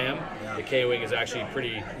slam, the K-Wing is actually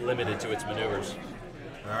pretty limited to its maneuvers.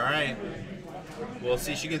 All right. We'll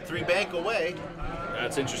see. She can 3 bank away.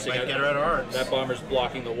 That's interesting. Might get her at hearts. That bomber's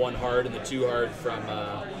blocking the 1 hard and the 2 hard from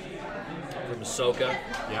Ashoka.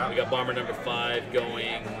 Yeah. We got bomber number 5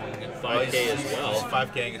 going 5K as well. He's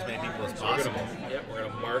 5King as many people as possible. We're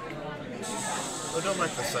going to mark. Oh, don't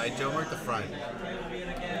mark the side, Joe. Mark the front.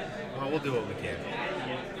 Well, we'll do what we can.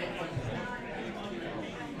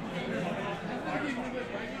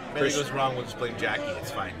 If anything goes wrong, we'll just blame Jackie.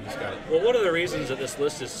 It's fine. He's got it. Well, one of the reasons that this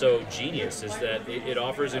list is so genius is that it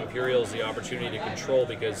offers Imperials the opportunity to control,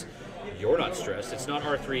 because you're not stressed. It's not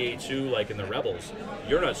R3A2 like in the Rebels.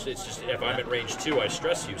 You're not. It's just if I'm at range 2, I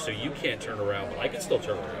stress you, so you can't turn around, but I can still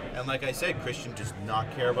turn around. And like I said, Kristjan does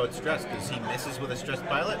not care about stress because he misses with a stressed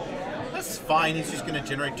pilot. That's fine. He's just going to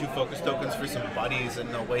generate 2 focus tokens for some buddies,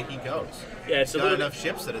 and away he goes. Yeah, it's got enough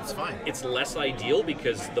ships that it's fine. It's less ideal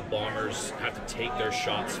because the bombers have to take their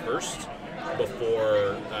shots first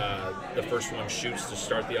before the first one shoots to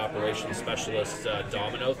start the operations specialist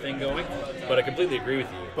domino thing going. But I completely agree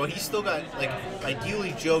with you. But he's still got,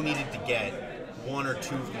 ideally Joe needed to get 1 or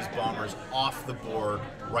 2 of these bombers off the board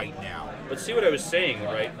right now. But see what I was saying,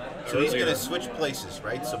 right? So he's going to switch places,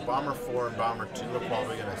 right? So Bomber 4 and Bomber 2 are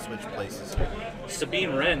probably going to switch places here.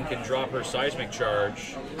 Sabine Wren can drop her seismic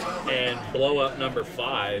charge and blow up number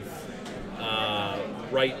 5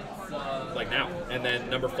 right now. And then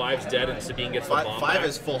number 5's dead and Sabine gets the bomb 5 back.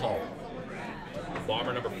 is full hull.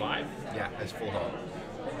 Bomber number 5? Yeah, has full hull.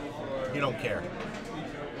 You don't care.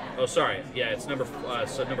 Oh, sorry. Yeah, it's number 4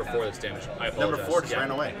 that's damaged. I apologize. Number 4 just yeah.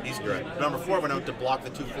 ran away. You're right. Number 4 went out to block the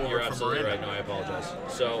 2 forward You're from absolutely Miranda. right. No, I apologize.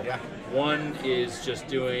 So, Yeah. 1 is just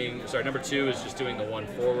doing... Sorry, number 2 is just doing the 1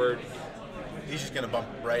 forward. He's just going to bump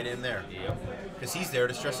right in there. Yep. Because he's there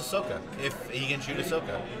to stress Ashoka. If he can shoot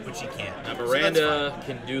Ashoka, which he can't. Now, So Miranda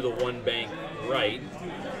can do the 1 bank right.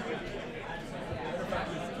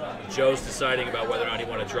 Joe's deciding about whether or not he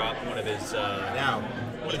want to drop one of his... Now,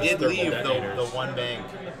 he his did thermal leave the detonators. 1 bank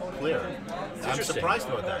clear. I'm Interesting. surprised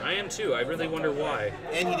about that. I am too. I really wonder why.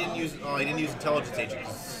 And he didn't use intelligence agent.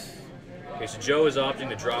 Okay, so Joe is opting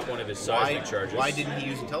to drop one of his seismic charges. Why didn't he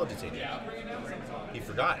use intelligence agent? He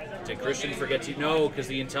forgot. Did Kristjan forget to? No, because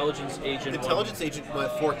the intelligence agent. The intelligence agent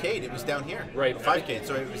 4K'd. It was down here. Right. 5K'd,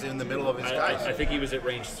 so it was in the middle of his skies. I think he was at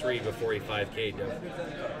range 3 before he 5K'd.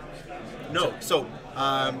 No, so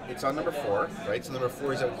it's on number 4, right? So number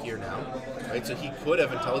 4 is out here now, right? So he could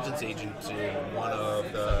have intelligence agent to one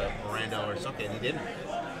of the Miranda or something, and he didn't.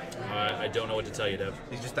 I don't know what to tell you, Dev.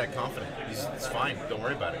 He's just that confident. It's fine. Don't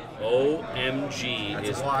worry about it. OMG.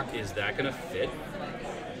 That's a block. Is that going to fit?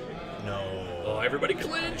 No. Oh, everybody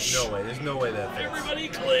clinch. No way. There's no way that fits. Everybody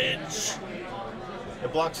clinch.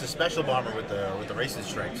 It blocks the special bomber with the racist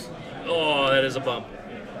stripes. Oh, that is a bump.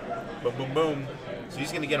 Boom, boom, boom. So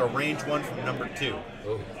he's going to get a range 1 from number 2.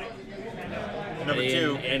 Oh. Number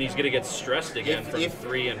 2. And he's going to get stressed again from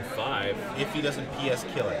 3 and 5. If he doesn't PS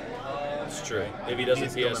kill it. It's true. If he doesn't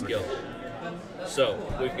PS kill. So,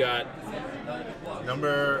 we've got...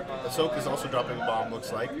 Ashoka's also dropping a bomb,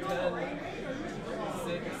 looks like.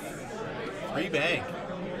 3 bang.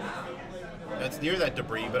 That's near that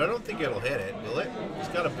debris, but I don't think it'll hit it, will it? He's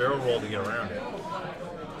got a barrel roll to get around it.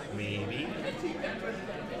 Maybe.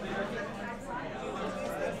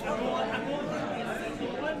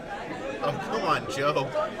 Oh, come on, Joe.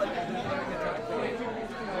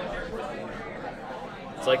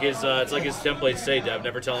 It's like his templates say, Dev.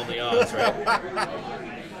 Never tell him the odds, right?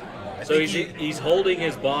 So he's holding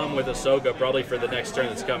his bomb with Ashoka probably for the next turn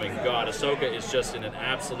that's coming. God, Ashoka is just in an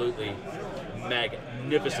absolutely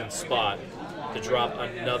magnificent spot to drop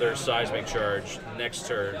another seismic charge next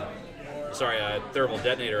turn. Sorry, thermal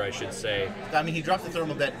detonator, I should say. I mean, he dropped the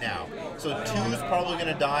thermal det now. So 2's probably going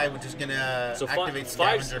to die, which is going to activate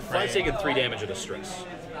Scavenger Frame. 5's taking 3 damage of distress.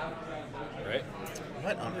 Right?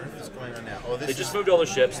 What on earth is going on now? Oh, They just moved all the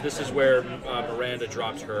ships. This is where Miranda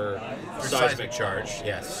dropped her seismic charge.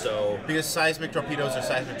 Yes. So because seismic torpedoes are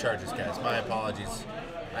seismic charges, guys. My apologies.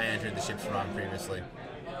 I entered the ships wrong previously.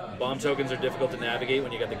 Bomb tokens are difficult to navigate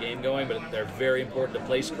when you got the game going, but they're very important to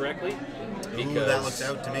place correctly. Because, ooh, that looks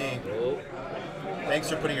out to me. Oh. Thanks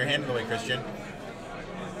for putting your hand in the way, Kristjan.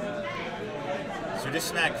 So we just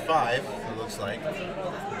smacked 5, it looks like, with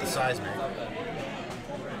the seismic.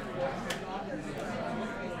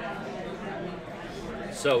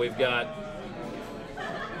 So we've got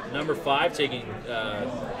number 5 taking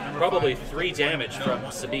probably 3 damage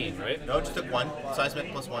from Sabine, right? No, it just took 1.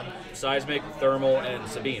 Seismic plus 1. Seismic, thermal, and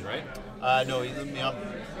Sabine, right? No, he lit me up.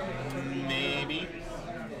 Maybe.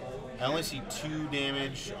 I only see 2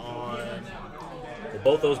 damage on... Well,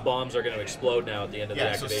 both those bombs are going to explode now at the end of the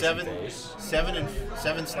activation phase.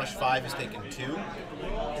 7/5 is taking 2.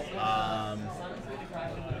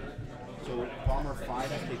 So bomber 5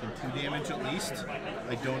 has taken 2 damage at least.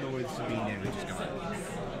 I don't know where the Sabine damage is going.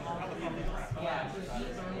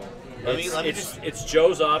 It's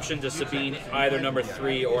Joe's option to Sabine either number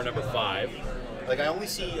 3 or number 5. Like, I only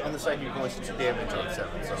see on the side you're going to 2 damage on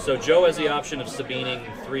 7. So Joe has the option of Sabining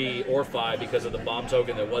 3 or 5 because of the bomb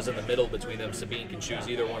token that was in the middle between them. Sabine can choose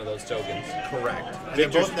either one of those tokens. Correct.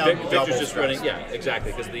 Victor's just running, yeah,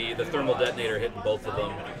 exactly, because the thermal detonator hit both of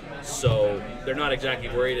them. So they're not exactly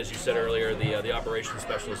worried, as you said earlier. The operations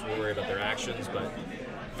specialists will worry about their actions, but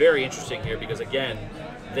very interesting here because, again,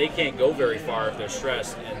 they can't go very far if they're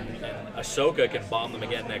stressed, and Ashoka can bomb them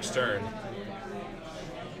again next turn.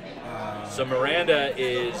 So Miranda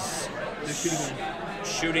is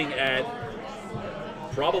shooting at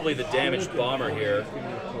probably the damaged bomber here.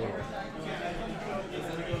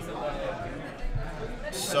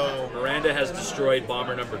 So Miranda has destroyed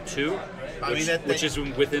bomber number 2, which is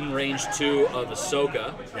within range 2 of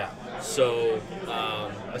Ashoka. Yeah. So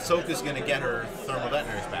Ahsoka's going to get her thermal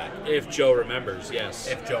detonators back. If Joe remembers, yes.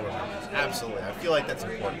 If Joe remembers, absolutely. I feel like that's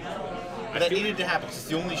important. That needed to happen. It's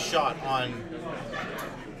the only shot on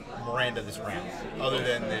Miranda this round, other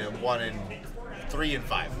than the 1 and 3 and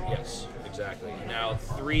 5. Yes, exactly. Now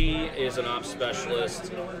 3 is an ops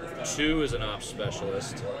specialist, 2 is an ops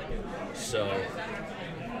specialist. So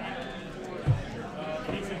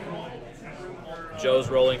Joe's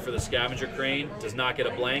rolling for the scavenger crane, does not get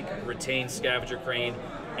a blank, retains scavenger crane,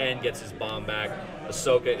 and gets his bomb back.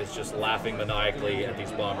 Ashoka is just laughing maniacally at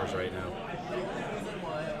these bombers right now.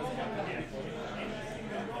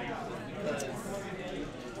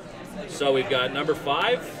 So we've got number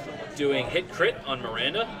 5 doing hit crit on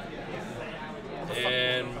Miranda.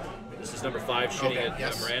 And this is number 5 shooting at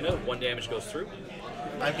Miranda. 1 damage goes through.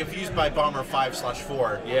 I'm confused by bomber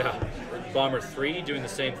 5/4. Yeah. Bomber 3 doing the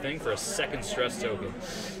same thing for a second stress token.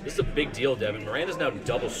 This is a big deal, Devon. Miranda's now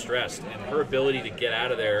double stressed, and her ability to get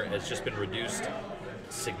out of there has just been reduced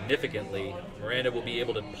significantly. Miranda will be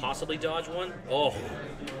able to possibly dodge one. Oh,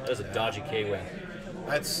 that is a dodgy K-wing.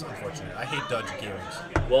 That's unfortunate. I hate dodgy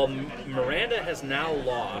K-wings. Well, Miranda has now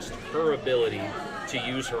lost her ability to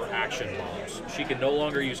use her action bombs. She can no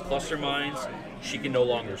longer use cluster mines. She can no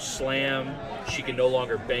longer slam. She can no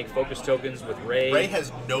longer bank focus tokens with Ray. Ray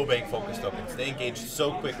has no bank focus tokens. They engage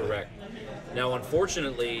so quickly. Correct. Now,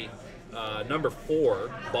 unfortunately, number 4,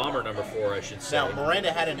 bomber number 4, I should say. Now,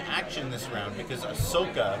 Miranda had an action this round because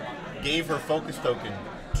Ashoka gave her focus token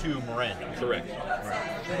to Miranda. Correct.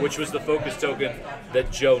 Which was the focus token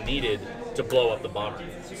that Joe needed to blow up the bomber.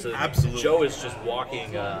 So Absolutely. Joe is just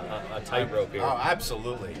walking a tightrope here. Oh,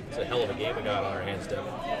 absolutely. It's a hell of a game we got on our hands,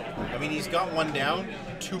 Devon. I mean, he's got one down,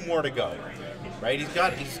 2 more to go. Right?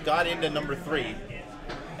 He's got into number 3,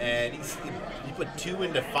 and he put 2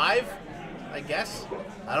 into 5, I guess.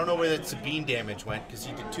 I don't know where that Sabine damage went because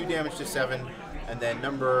he did 2 damage to 7, and then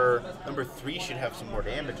number 3 should have some more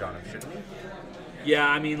damage on him, shouldn't he? Yeah,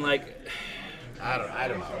 I mean, like, I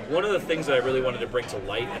don't know. one of the things that I really wanted to bring to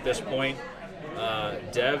light at this point,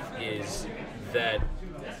 Dev, is that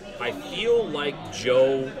I feel like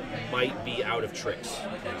Joe might be out of tricks.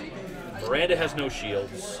 Miranda has no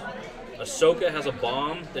shields. Ahsoka has a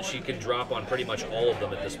bomb that she can drop on pretty much all of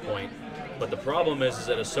them at this point. But the problem is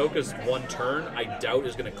that Ahsoka's one turn, I doubt,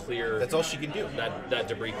 is going to clear. That's all she can do. That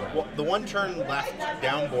debris cloud. Well, the one turn left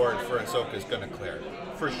downboard for Ahsoka is going to clear,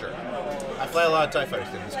 for sure. I fly a lot of TIE fighters,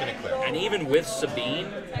 then it's going to clear. And even with Sabine,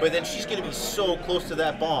 But then she's going to be so close to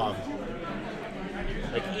that bomb.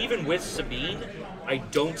 like even with Sabine, I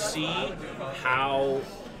don't see how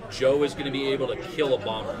Joe is going to be able to kill a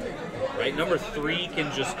bomber. Right? Number 3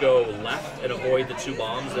 can just go left and avoid the 2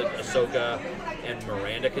 bombs that Ahsoka and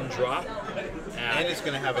Miranda can drop. And it's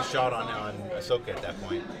going to have a shot on Ahsoka at that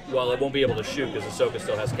point. Well, it won't be able to shoot because Ahsoka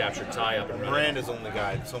still has captured tie up and running. Miranda's only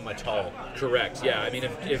got so much hull. Correct. Yeah. I mean,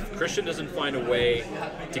 if Kristjan doesn't find a way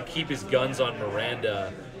to keep his guns on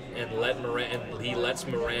Miranda and he lets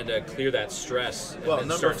Miranda clear that stress. And Well, then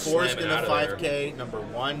number start 4 is slamming going to out of there. 5K. Number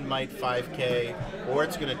 1 might 5K, or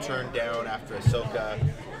it's going to turn down after Ahsoka.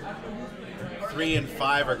 3 and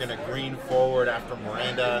 5 are going to green forward after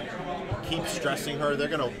Miranda. Keep stressing her.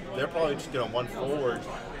 They're probably just going to 1 forward.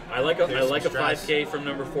 I like a There's some stress. 5K from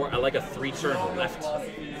number 4. I like a 3-turn left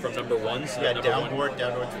from number 1. So Yeah, that number downboard,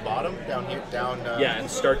 down towards the bottom, down here, down. Yeah, and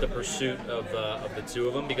start the pursuit of the 2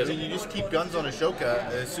 of them because You just keep guns on Ashoka.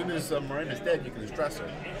 As soon as Miranda's dead, you can stress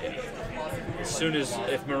her.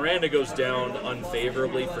 if Miranda goes down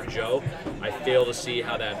unfavorably for Joe, I fail to see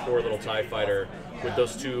how that poor little TIE fighter with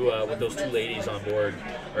those two ladies on board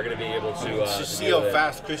are going to be able to. Just see how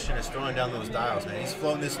fast Kristjan is throwing down those dials, man. He's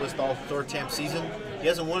flown this list all Store Champ season. He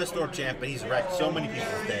hasn't won a Store Champ, but he's wrecked so many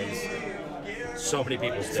people's days. So many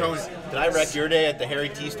people's days. Did I wreck your day at the Harry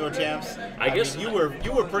T Store Champs? I guess mean,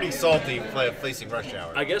 you were pretty salty facing Rush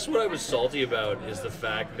Hour. I guess what I was salty about is the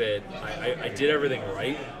fact that I did everything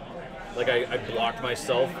right. Like I blocked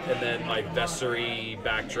myself, and then my Vessery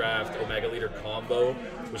backdraft Omega Leader combo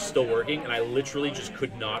was still working, and I literally just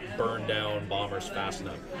could not burn down bombers fast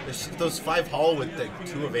enough. Those 5 hull with the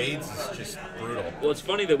 2 of aids is just brutal. Well, it's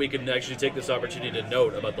funny that we can actually take this opportunity to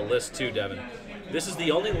note about the list too, Devon. This is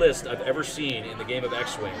the only list I've ever seen in the game of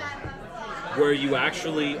X-Wing where you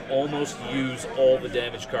actually almost use all the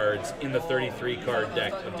damage cards in the 33 card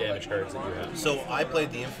deck of damage cards that you have. So I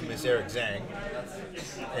played the infamous Eric Zhang,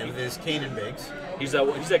 and with his Kanan Biggs. He's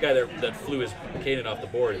that guy that flew his Kanan off the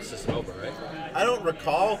board at System Open, right? I don't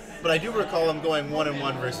recall, but I do recall him going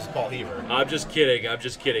 1-1 versus Paul Heaver. I'm just kidding,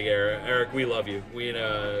 Eric. Eric, we love you. We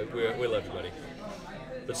love you, buddy.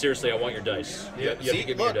 But seriously, I want your dice. You have to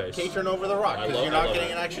give me your dice. K-turn over the rock, because you're not getting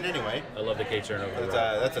that. an action anyway. I love the K-turn over the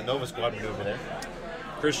rock. That's a Nova Squad maneuver there.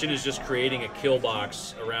 Kristjan is just creating a kill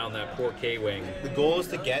box around that poor K-Wing. The goal is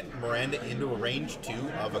to get Miranda into a range 2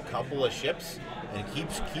 of a couple of ships and keep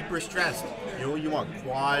her stressed. You want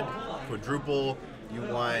quad, quadruple, you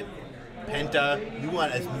want penta, you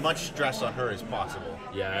want as much stress on her as possible.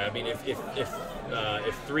 Yeah, I mean,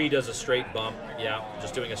 if 3 does a straight bump, yeah,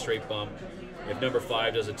 just doing a straight bump. If number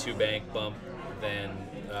 5 does a 2 bank bump, then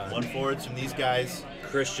 1 forwards from these guys.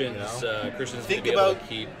 Kristjan's going to be able to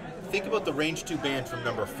keep. Think about the range 2 band from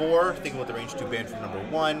number 4, think about the range 2 band from number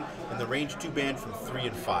 1, and the range 2 band from 3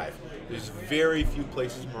 and 5. There's very few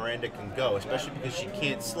places Miranda can go, especially because she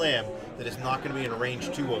can't slam, that is not going to be in a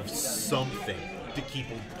range 2 of something to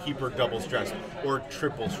keep her double stressed or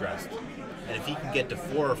triple stressed. And if he can get to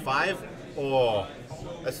 4 or 5, oh,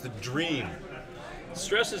 that's the dream.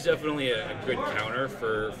 Stress is definitely a good counter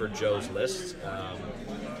for Joe's list.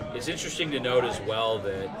 it's interesting to note as well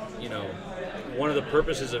that, you know, one of the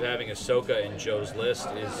purposes of having Ashoka in Joe's list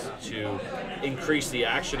is to increase the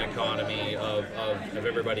action economy of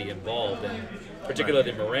everybody involved, and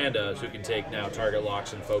particularly Miranda, who can take now target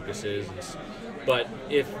locks and focuses. But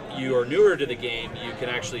if you are newer to the game, you can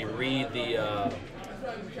actually read the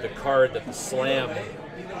card that the slam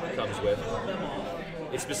comes with.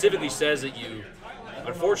 It specifically says that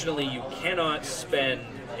unfortunately, you cannot spend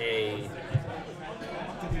a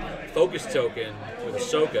focus token with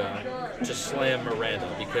Ashoka to slam Miranda,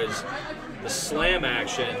 because the slam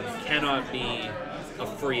action cannot be a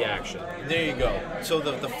free action. There you go. So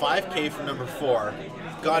the 5K from number 4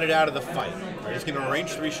 got it out of the fight. Right? He's going to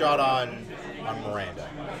range 3 shot on Miranda,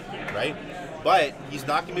 right? But he's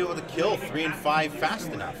not going to be able to kill 3 and 5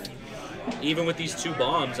 fast enough. Even with these 2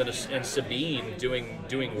 bombs and Sabine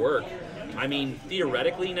doing work. I mean,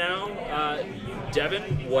 theoretically now,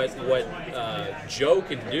 Devon, what Joe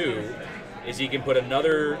can do is he can put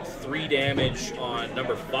another 3 damage on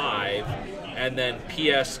number 5, and then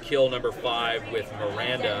PS kill number 5 with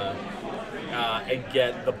Miranda, and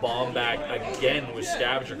get the bomb back again with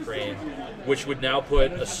Scavenger Crane, which would now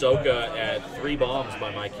put Ashoka at 3 bombs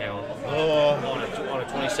by my count on a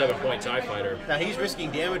 27-point TIE fighter. Now he's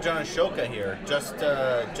risking damage on Ashoka here, just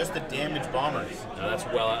the damage bombers. That's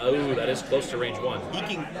that is close to range 1. He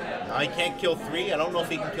can't kill 3. I don't know if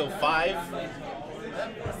he can kill 5.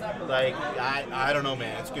 Like, I don't know,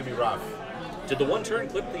 man. It's gonna be rough. Did the 1 turn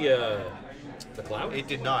clip the cloud? It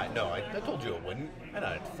did not. No, I told you it wouldn't. I know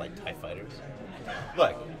how to fight TIE fighters.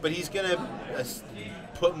 Look, but he's gonna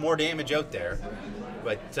put more damage out there.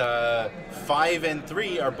 But 5 and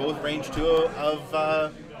 3 are both range 2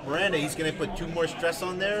 of Miranda. He's gonna put 2 more stress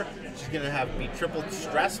on there. She's gonna be triple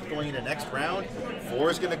stressed going into next round. 4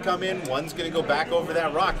 is gonna come in. 1's gonna go back over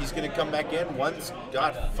that rock. He's gonna come back in. 1's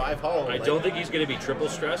got 5 hull. I don't think he's gonna be triple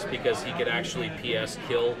stressed, because he could actually PS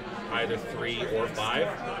kill either 3 or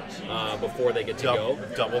 5 before they get to go.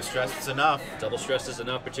 Double stressed is enough. Double stressed is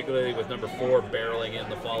enough, particularly with number 4 barreling in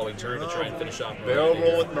the following turn to try and finish off Miranda. Barrel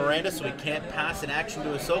roll with Miranda, so he can't pass an action to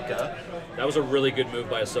Ashoka. That was a really good move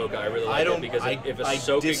by Ashoka. I really like it, because if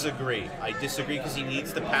Ashoka... I disagree. I disagree, because he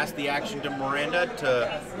needs to pass the action to Miranda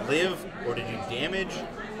to live or to do damage.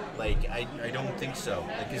 Like, I don't think so.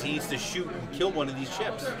 Because he needs to shoot and kill one of these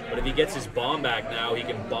ships. But if he gets his bomb back now, he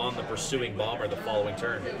can bomb the pursuing bomber the following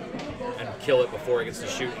turn and kill it before he gets to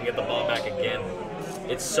shoot and get the bomb back again.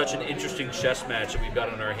 It's such an interesting chess match that we've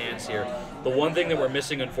got on our hands here. The one thing that we're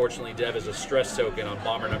missing, unfortunately, Dev, is a stress token on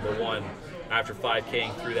bomber number 1 after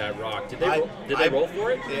 5K'ing through that rock. Did they roll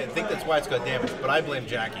for it? Yeah, I think that's why it's got damage, but I blame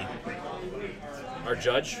Jackie. Our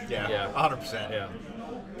judge? Yeah. 100%. Yeah.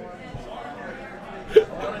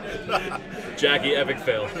 Jackie, epic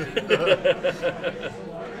fail.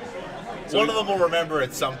 One of them will remember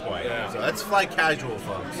at some point. Yeah. So let's fly casual,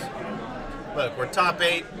 folks. Look, we're top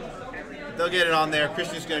 8. They'll get it on there.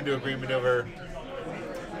 Kristjan's going to do a green maneuver.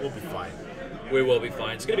 We'll be fine. We will be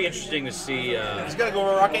fine. It's going to be interesting to see. He's going to go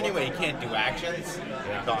over rock anyway. He can't do actions.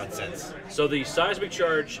 Yeah. Nonsense. So the seismic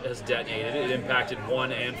charge has detonated. It impacted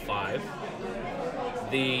 1 and 5.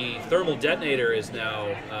 The thermal detonator is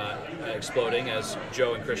now exploding as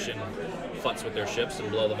Joe and Kristjan futz with their ships and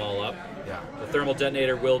blow them all up. Yeah. The thermal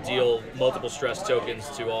detonator will deal multiple stress tokens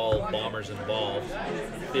to all bombers involved,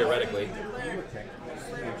 theoretically.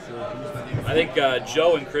 I think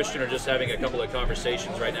Joe and Kristjan are just having a couple of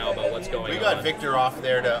conversations right now about what's going on. We got Victor off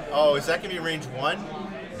there to... Oh, is that going to be range 1?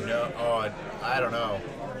 No. Oh, I don't know.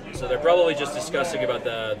 So they're probably just discussing about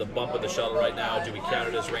the bump of the shuttle right now. Do we count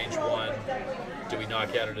it as range 1? Do we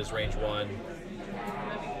not count it as range 1?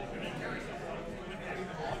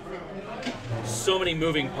 So many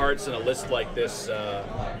moving parts in a list like this.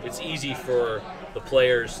 It's easy for the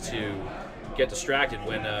players to get distracted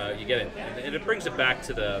when you get it. And it brings it back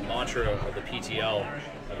to the mantra of the PTL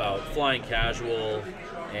about flying casual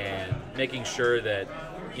and making sure that,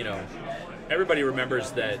 you know, everybody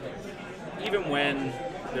remembers that even when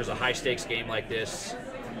there's a high-stakes game like this,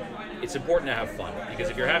 it's important to have fun, because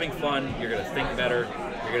if you're having fun, you're going to think better,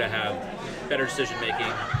 you're going to have better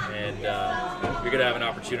decision-making, and you're going to have an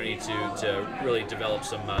opportunity to really develop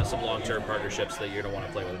some long-term partnerships that you're going to want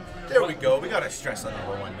to play with. There we go. We got to stress on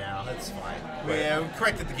number 1 now. That's fine. We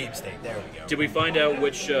corrected the game state. There we go. Did we find out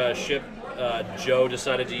which ship Joe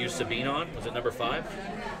decided to use Sabine on? Was it number 5?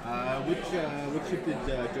 Which ship did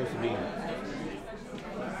Joe Sabine?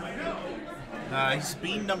 He's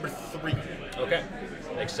being number 3. Okay,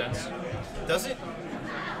 makes sense. Does it?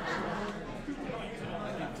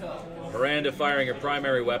 Miranda firing her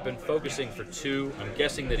primary weapon, focusing for 2. I'm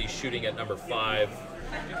guessing that he's shooting at number 5.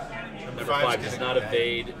 Number 5 does not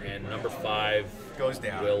evade, and number 5 goes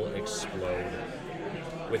down. Will explode.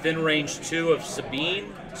 Within range 2 of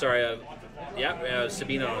Sabine, Sabine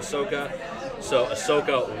on Ashoka. So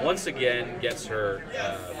Ashoka once again gets her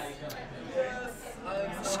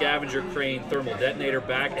scavenger crane thermal detonator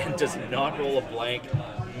back and does not roll a blank,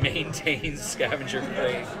 maintains scavenger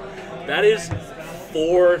crane. That is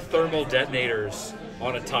 4 thermal detonators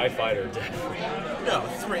on a TIE fighter. No,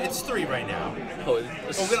 3. It's 3 right now. Oh,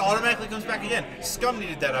 it automatically comes back again. Scum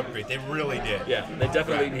needed that upgrade. They really did. Yeah, they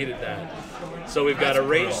definitely needed that. So we've got a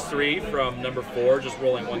range 3 from number 4, just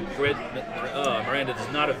rolling 1 crit. Miranda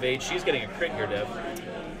does not evade. She's getting a crit here, Dev.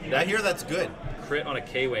 I hear that's good. Crit on a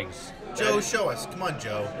K-Wings. Joe, show us. Come on,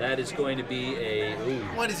 Joe. That is going to be a... Ooh.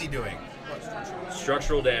 What is he doing?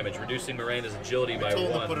 Structural damage, reducing Miranda's agility by 1. We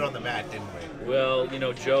told him to put it on the mat, didn't we? Well, you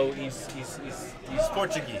know, Joe, he's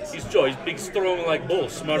Portuguese. He's Joe. He's big, strong like bull,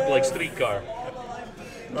 smart like streetcar.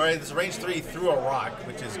 All right, this range 3 through a rock,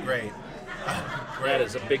 which is great. That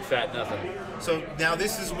is a big fat nothing. So now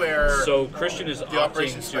this is where Kristjan is the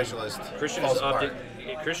operations specialist. Kristjan is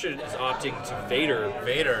opting to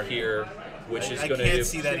Vader here, which is going to. I can't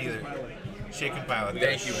see that either. Shaken pilot.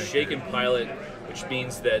 Thank you. Shaken pilot, which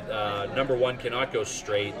means that number 1 cannot go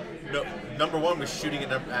straight. No, number 1 was shooting at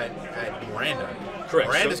Miranda. Correct.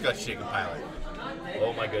 Miranda's got shaken pilot.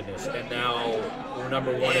 Oh my goodness! And now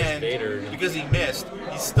number 1 is Vader. Because he missed,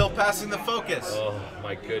 he's still passing the focus. Oh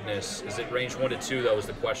my goodness! Is it range 1 to 2? That was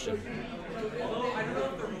the question.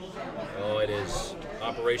 Oh, it is.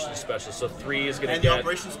 Operations specialist. So 3 is going to get. And the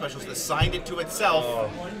operations specialist assigned it to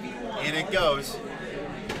itself, and it goes.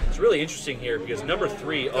 It's really interesting here because number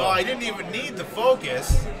 3. Oh, I didn't even need the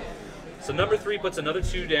focus. So number 3 puts another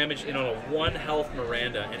 2 damage in on a 1 health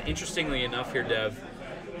Miranda, and interestingly enough here, Dev.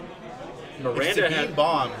 Miranda had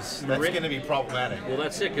bombs. That's going to be problematic. Well,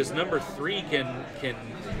 that's it, because number 3 can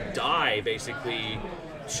die basically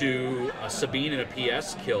to a Sabine and a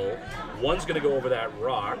PS kill. 1's going to go over that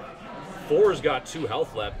rock. 4's got 2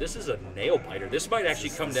 health left. This is a nail biter. This might actually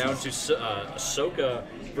come down to Ashoka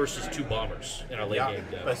versus 2 bombers in our late game.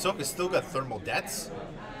 But Ashoka's still got thermal debts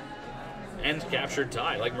and captured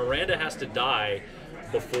tie. Like Miranda has to die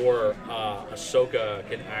before Ashoka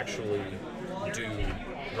can actually do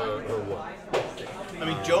her work. I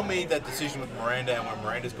mean, Joe made that decision with Miranda, and when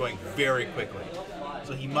Miranda's going very quickly,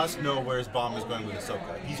 so he must know where his bomb is going with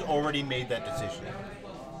Ashoka. He's already made that decision.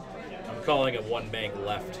 I'm calling it 1 bank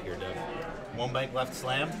left here, Dev. 1 bank left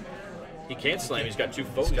slam? He can't slam. He's got 2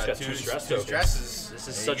 focus. He's got 2 stress tokens. Stresses. This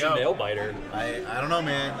is such a nail biter. I don't know,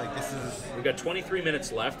 man. Like this is. We've got 23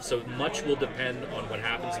 minutes left, so much will depend on what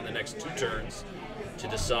happens in the next 2 turns to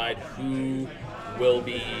decide who will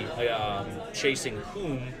be chasing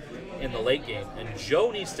whom in the late game. And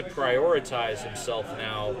Joe needs to prioritize himself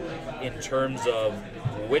now in terms of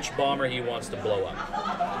which bomber he wants to blow up.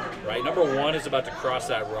 Right? Number 1 is about to cross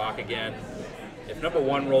that rock again. If number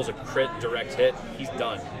 1 rolls a crit direct hit, he's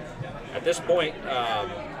done. At this point,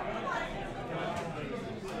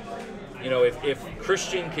 you know, if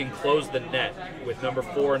Kristjan can close the net with number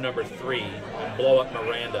 4 and number 3 and blow up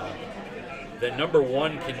Miranda, then number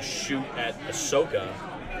 1 can shoot at Ashoka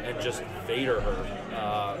and just Vader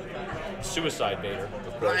her. Suicide Vader,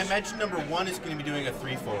 of course. I imagine number 1 is going to be doing a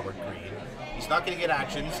 3-forward green. He's not going to get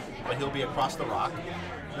actions, but he'll be across the rock.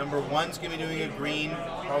 Number 1's going to be doing a green,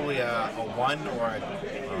 probably a 1 or a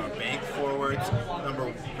bank forwards.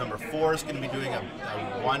 Number 4 is going to be doing a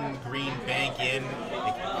 1 green bank in.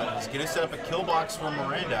 He's going to set up a kill box for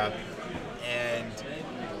Miranda, and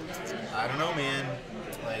I don't know, man.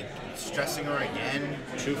 Like stressing her again.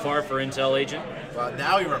 Too far for Intel agent. Well,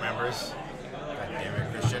 now he remembers. God damn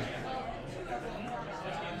it, Kristjan.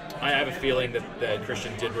 I have a feeling that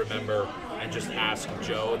Kristjan did remember and just asked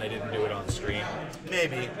Joe, and they didn't do it on screen.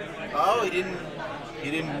 Maybe. Oh, he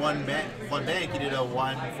didn't one bank. He did a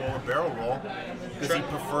 1 forward barrel roll because he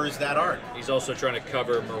prefers that arc. He's also trying to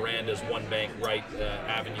cover Miranda's 1 bank right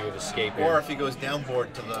avenue of escape. Or if he goes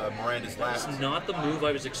downboard to the Miranda's left. That's not the move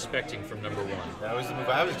I was expecting from number 1. That was the move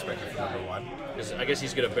I was expecting from number 1. Because I guess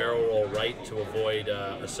he's going to barrel roll right to avoid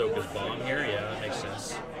Ahsoka's bomb here. Yeah, that makes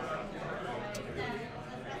sense.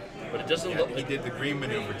 But it doesn't look like... He did the green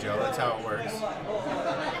maneuver, Joe. That's how it works.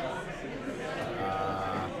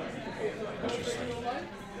 Interesting.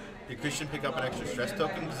 Did Kristjan pick up an extra stress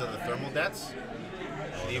token because of the thermal debts?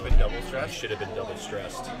 Should he have been double stressed? Should have been double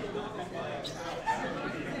stressed.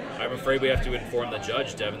 I'm afraid we have to inform the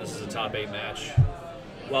judge, Devon. This is a top 8 match.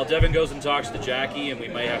 While Devon goes and talks to Jackie, and we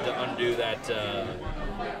may have to undo that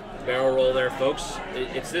barrel roll there, folks.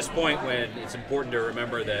 It's this point when it's important to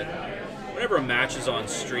remember that whenever a match is on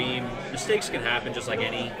stream, mistakes can happen just like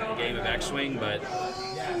any game of X-Wing, but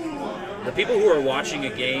the people who are watching a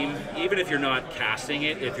game, even if you're not casting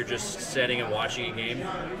it, if you're just sitting and watching a game,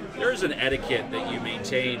 there's an etiquette that you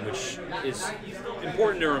maintain which is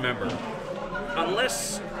important to remember.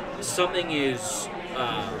 Unless something is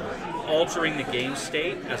altering the game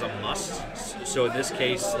state as a must, so in this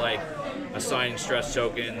case, like assigning stress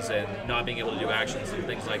tokens and not being able to do actions and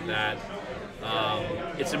things like that,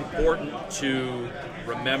 it's important to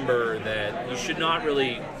remember that you should not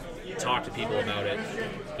really talk to people about it,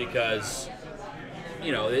 because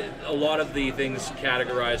a lot of the things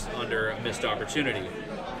categorized under a missed opportunity.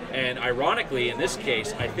 And ironically, in this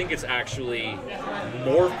case, I think it's actually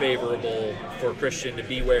more favorable for Kristjan to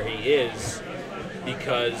be where he is,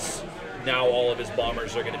 because now all of his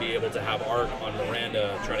bombers are going to be able to have arc on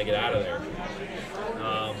Miranda trying to get out of there.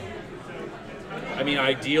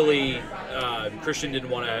 Ideally, Kristjan didn't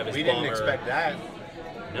want to have his bomber. We didn't expect that.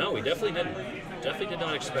 No, we definitely didn't. Definitely did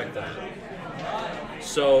not expect that.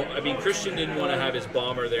 So, Kristjan didn't want to have his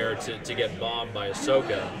bomber there to get bombed by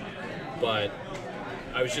Ashoka, but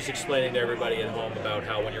I was just explaining to everybody at home about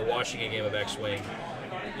how when you're watching a game of X-Wing,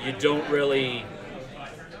 you don't really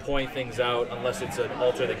point things out unless it's an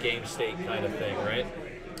alter the game state kind of thing, right?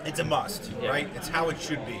 It's a must, right? It's how it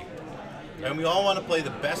should be. And we all want to play the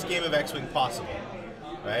best game of X-Wing possible,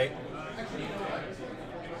 right?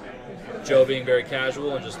 Joe being very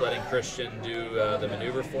casual and just letting Kristjan do the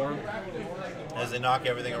maneuver for him. As they knock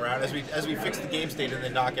everything around, as we fix the game state and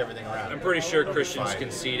then knock everything around. I'm pretty sure Kristjan's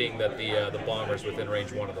conceding that the bomber's within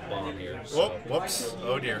range 1 of the bomb here. So. Whoops!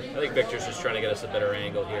 Oh dear. I think Victor's just trying to get us a better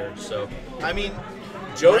angle here. So,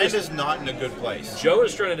 Miranda's not in a good place. Joe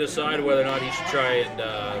is trying to decide whether or not he should try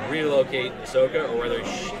and relocate Ashoka, or whether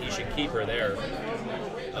he should keep her there.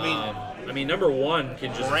 Number one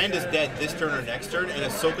can just... Miranda's dead this turn or next turn, and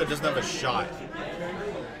Ashoka doesn't have a shot.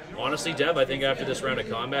 Honestly, Dev, I think after this round of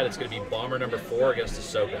combat, it's going to be bomber number 4 against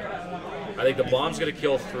Ashoka. I think the bomb's going to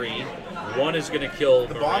kill 3. 1 is going to kill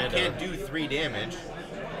the Miranda. Bomb can't do 3 damage.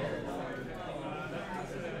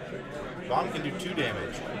 Bomb can do 2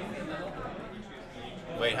 damage.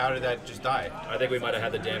 Wait, how did that just die? I think we might have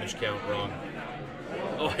had the damage count wrong.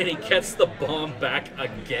 Oh, and he gets the bomb back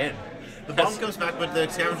again. The bomb comes back, but the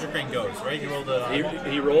scavenger crane goes, right?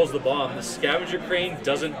 He rolls the bomb. The scavenger crane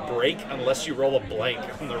doesn't break unless you roll a blank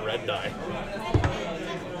on the red die.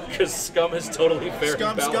 Because Scum is totally fair and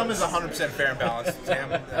balanced. Scum is 100% fair and balanced,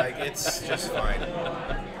 Sam. It's just fine.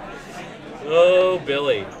 Oh,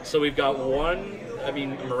 Billy. So we've got one...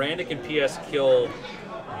 Miranda can PS kill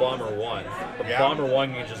Bomber 1. But Bomber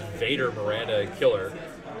 1 can just Vader Miranda and kill her.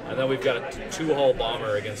 And then we've got a 2-hull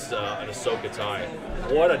bomber against an Ashoka tie.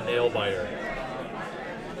 What a nail biter.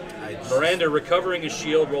 Miranda recovering his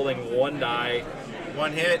shield, rolling 1 die.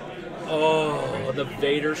 1 hit. Oh, the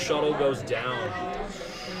Vader shuttle goes down.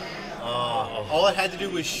 All it had to do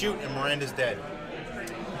was shoot, and Miranda's dead.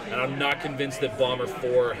 And I'm not convinced that Bomber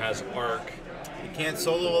 4 has arc. You can't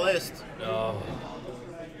solo a list. Oh.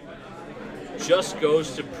 Just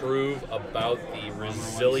goes to prove about the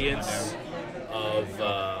resilience of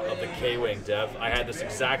the K-Wing, Dev. I had this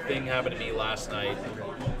exact thing happen to me last night,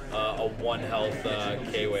 a 1 health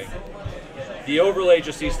K-Wing. The overlay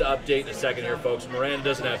just needs to update in a second here, folks. Miranda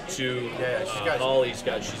doesn't have 2 hull. She's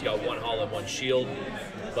got 1 hull and 1 shield,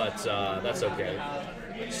 but that's okay.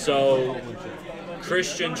 So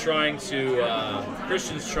Kristjan's trying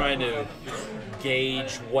to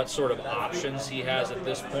gauge what sort of options he has at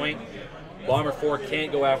this point. Bomber 4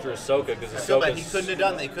 can't go after Ashoka because Ahsoka. He couldn't have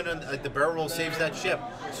done that. He couldn't. The barrel roll saves that ship,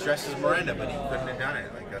 stresses Miranda, but he couldn't have done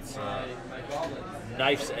it. That's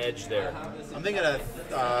knife's edge there. I'm thinking a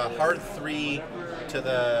hard 3 to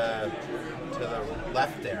the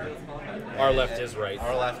left there. Our left is right.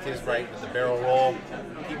 Our left is right with the barrel roll.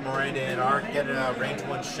 Keep Miranda in arc. Get a range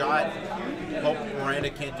 1 shot. Hope Miranda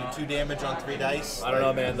can't do 2 damage on 3 dice. I don't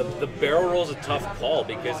know, man. The barrel roll is a tough call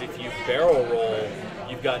because if you barrel roll,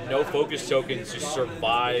 you've got no focus tokens to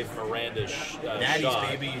survive Miranda's shot.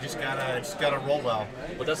 Baby, you just gotta roll well.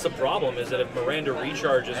 But that's the problem, is that if Miranda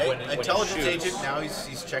recharges when he intelligence shoots, agent, now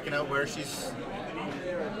he's checking out where she's.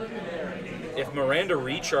 If Miranda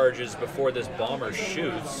recharges before this bomber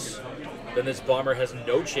shoots, then this bomber has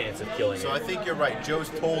no chance of killing him. So I think you're right. Joe's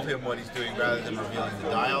told him what he's doing rather than revealing the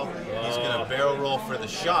dial. He's gonna barrel roll for the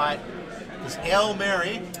shot. His Hail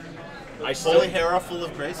Mary, Holy Hera, full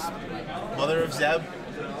of grace, Mother of Zeb,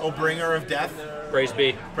 O bringer of death. Praise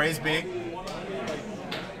be. Praise be.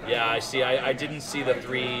 Yeah, I see. I didn't see the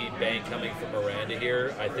 3 bank coming from Miranda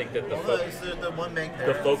here. I think that the 1 bank there.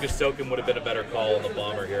 The focus token would have been a better call on the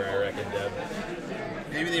bomber here, I reckon, Deb.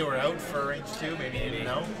 Maybe they were out for range 2. Maybe you didn't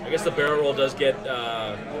know. I guess the barrel roll does get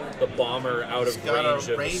the bomber out of range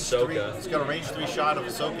of Ashoka. He's got a range 3 shot of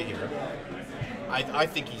Ashoka here. I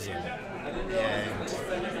think he's in. And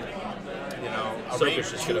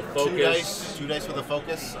Ahsoka's just going to focus. Two dice with a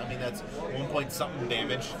focus. I mean, that's 1 point something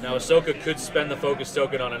damage. Now Ashoka could spend the focus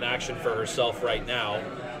token on an action for herself right now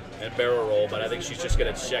and barrel roll, but I think she's just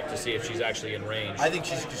going to check to see if she's actually in range. I think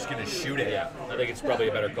she's just going to shoot it. Yeah, I think it's probably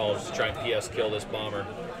a better call just to try and PS kill this bomber.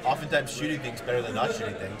 Oftentimes shooting things better than not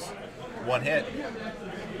shooting things. One hit.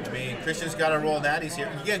 I mean, Kristjan's got to roll natties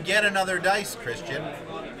here. You can get another dice, Kristjan.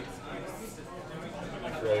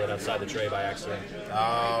 Roll it outside the tray by accident. Oh,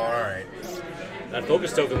 all right. That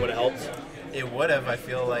focus token would have helped. It would have. I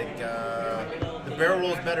feel like the barrel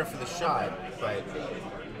roll is better for the shot, but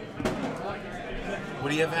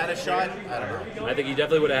would he have had a shot? I don't know. I think he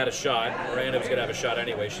definitely would have had a shot. Miranda was going to have a shot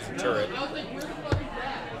anyway. She's a turret.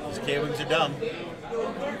 These K-Wings are dumb.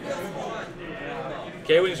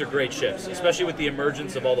 K-Wings are great ships, especially with the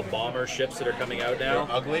emergence of all the bomber ships that are coming out now.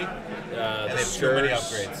 They're ugly. And they have too many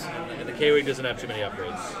upgrades. And the K-Wing doesn't have too many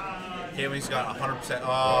upgrades. K-Wing's got 100%.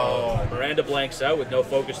 Oh. Miranda blanks out with no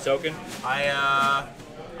focus token. I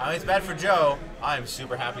mean, it's bad for Joe. I'm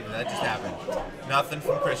super happy that just happened. Nothing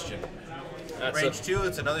from Kristjan. That's range 2,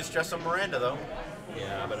 it's another stress on Miranda, though.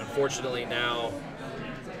 Yeah, but unfortunately now...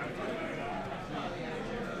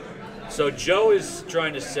 So Joe is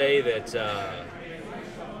trying to say that...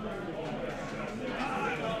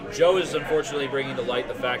 Joe is unfortunately bringing to light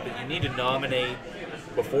the fact that you need to nominate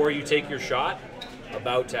before you take your shot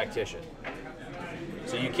about tactician.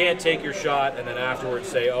 So you can't take your shot and then afterwards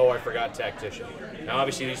say, oh, I forgot tactician. Now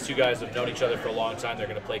obviously these two guys have known each other for a long time, they're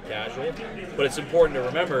going to play casual, but it's important to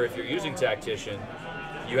remember if you're using tactician,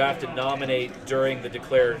 you have to nominate during the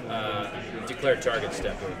declare target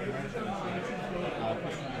step.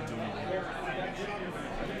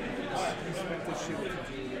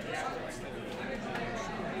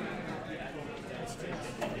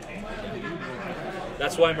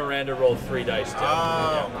 That's why Miranda rolled 3 dice.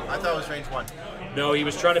 Oh, I thought it was range 1. No, he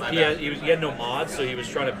was trying to PS. He had no mods, so he was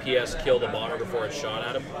trying to PS kill the bomber before it shot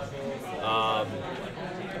at him. Now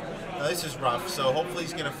this is rough. So hopefully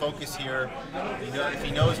he's going to focus here. If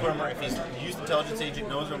he knows if he's used intelligence agent,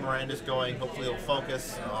 knows where Miranda's going. Hopefully he'll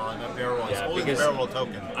focus on a barrel roll. Yeah, because barrel roll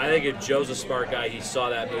token. I think if Joe's a smart guy, he saw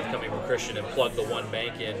that move coming from Kristjan and plugged the 1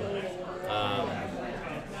 bank in.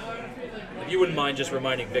 If you wouldn't mind just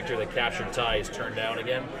reminding Victor that captured tie is turned down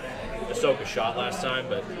again. Ashoka shot last time,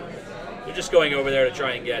 but you're just going over there to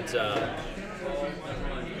try and get.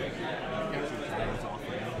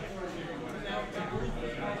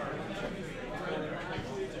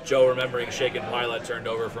 Joe remembering Shaken Pilot turned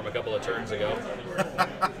over from a couple of turns ago.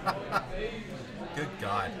 Good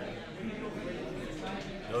God.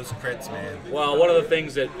 Those crits, man. Well, one of the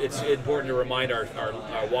things that it's important to remind our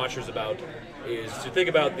watchers about is to think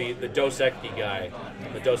about the Dos Equis guy,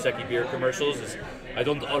 the Dos Equis beer commercials. Is I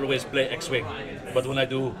don't always play X-Wing, but when I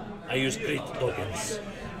do, I use crit tokens.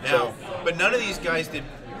 Now, but none of these guys did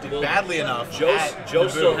badly enough. Joe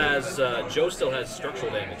still has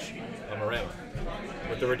structural damage on Miranda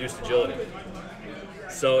with the reduced agility.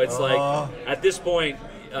 So it's like at this point,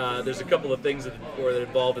 there's a couple of things that are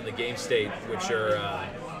involved in the game state, which are.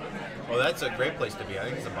 Well, that's a great place to be. I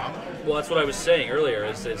think it's a bomb. Well, that's what I was saying earlier.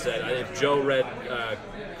 Is that if Joe read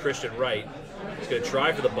Kristjan right, he's going to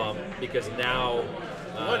try for the bump because now.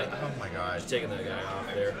 Oh my God! Just taking that guy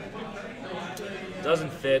off there.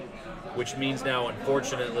 Doesn't fit, which means now,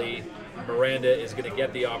 unfortunately, Miranda is going to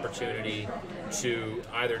get the opportunity to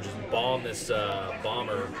either just bomb this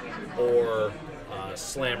bomber or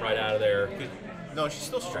slam right out of there. No, she's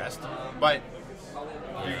still stressed, but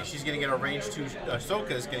she's going to get a range 2.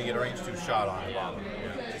 Ahsoka is going to get a range 2 shot on the bomber.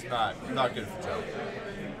 It's not good for Joe.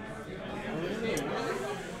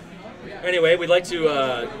 Anyway, we'd like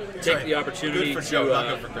to take the opportunity good for Joe, not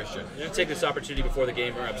good for Kristjan. We're going to take this opportunity before the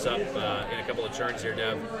game wraps up in a couple of turns here,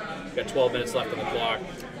 Dev. We've got 12 minutes left on the clock.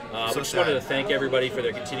 We just wanted to thank everybody for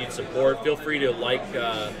their continued support. Feel free to like,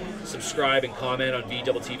 subscribe, and comment on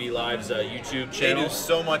VTV Live's YouTube channel. They do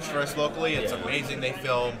so much for us locally. It's amazing. They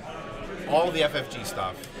film all the FFG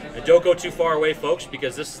stuff. And don't go too far away, folks,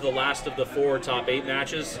 because this is the last of the 4 top 8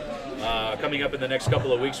 matches. Coming up in the next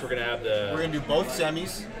couple of weeks, we're going to have We're going to do both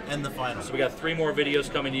semis and the final. So we got 3 more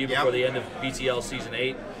videos coming to you before the end of PTL Season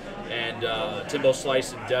 8. And Timbo,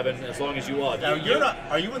 Slice, and Devon, as long as you want. Now,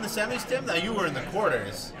 are you in the semis, Tim? Now, you were in the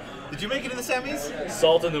quarters. Did you make it in the semis?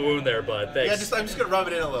 Salt in the wound there, bud. Thanks. Yeah, I'm just going to rub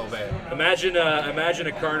it in a little bit. Imagine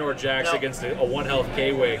a Carnor Jax against a 1 health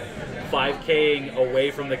K-Wing, 5K'ing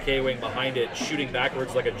away from the K-Wing behind it, shooting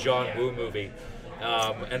backwards like a John Woo movie.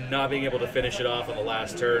 and not being able to finish it off on the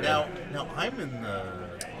last turn. Now I'm in the.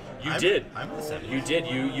 You did. I'm in the semis. You did.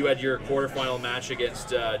 You had your quarterfinal match against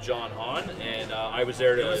John Hahn, and I was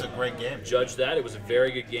there to It was a great game. judge that. It was a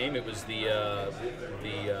very good game. It was the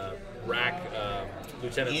rack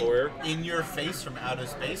Lieutenant Lawyer. In your face from outer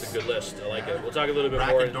space. It's a good list. I like it. We'll talk a little bit Rack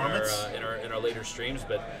more and in Dormants. our later streams,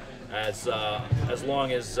 but as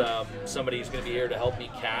long as somebody's going to be here to help me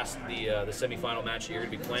cast the semifinal match that you're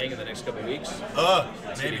going to be playing in the next couple of weeks,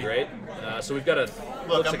 it's going to be great. So we've got a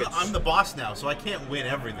Look, looks like I'm the boss now, so I can't win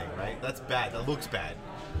everything, right? That's bad. That looks bad.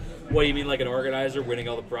 What do you mean, like an organizer winning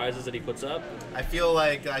all the prizes that he puts up? I feel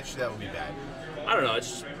like actually that would be bad. I don't know.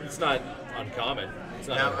 It's not uncommon. It's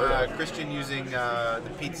not Now, unheard of. Kristjan using the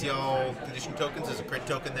PTL condition tokens as a crit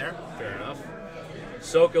token there. Fair enough.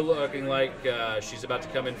 Soka looking like she's about to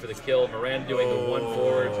come in for the kill. Miranda doing the one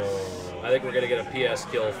forward. I think we're going to get a PS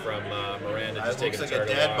kill from Miranda. Just That looks taking like a a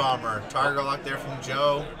target dead lock. bomber. Target lock there from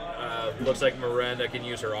Joe. Looks like Miranda can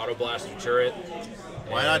use her auto blaster turret.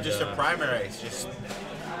 Why not And, just a primary? It's just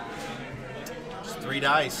 3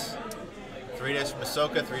 dice. 3 dice from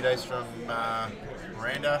Ashoka, 3 dice from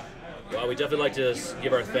Miranda. Well, we definitely like to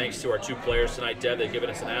give our thanks to our 2 players tonight, Dev. They've given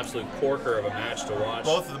us an absolute corker of a match to watch.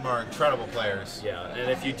 Both of them are incredible players. Yeah,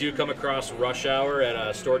 and if you do come across Rush Hour at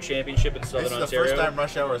a store championship in Southern This is the Ontario, first time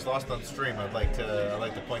Rush Hour is lost on stream. I'd like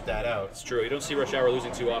to point that out. it's true. You don't see Rush Hour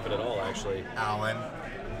losing too often at all, actually. Alan.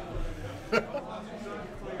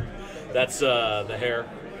 That's the hair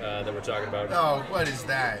that we're talking about. Oh, what is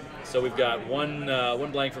that? So we've got one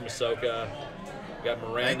blank from Ahsoka. We got I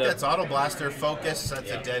think Miranda. that's Auto Blaster Focus. That's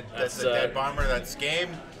Yeah, a dead. that's, That's a dead bomber. That's game.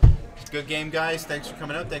 Good game, guys. Thanks for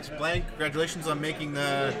coming out. Thanks for playing. Congratulations on making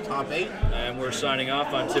the top 8. And we're signing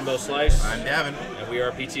off on Timbo Slice. I'm Devon. And we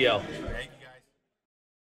are PTL.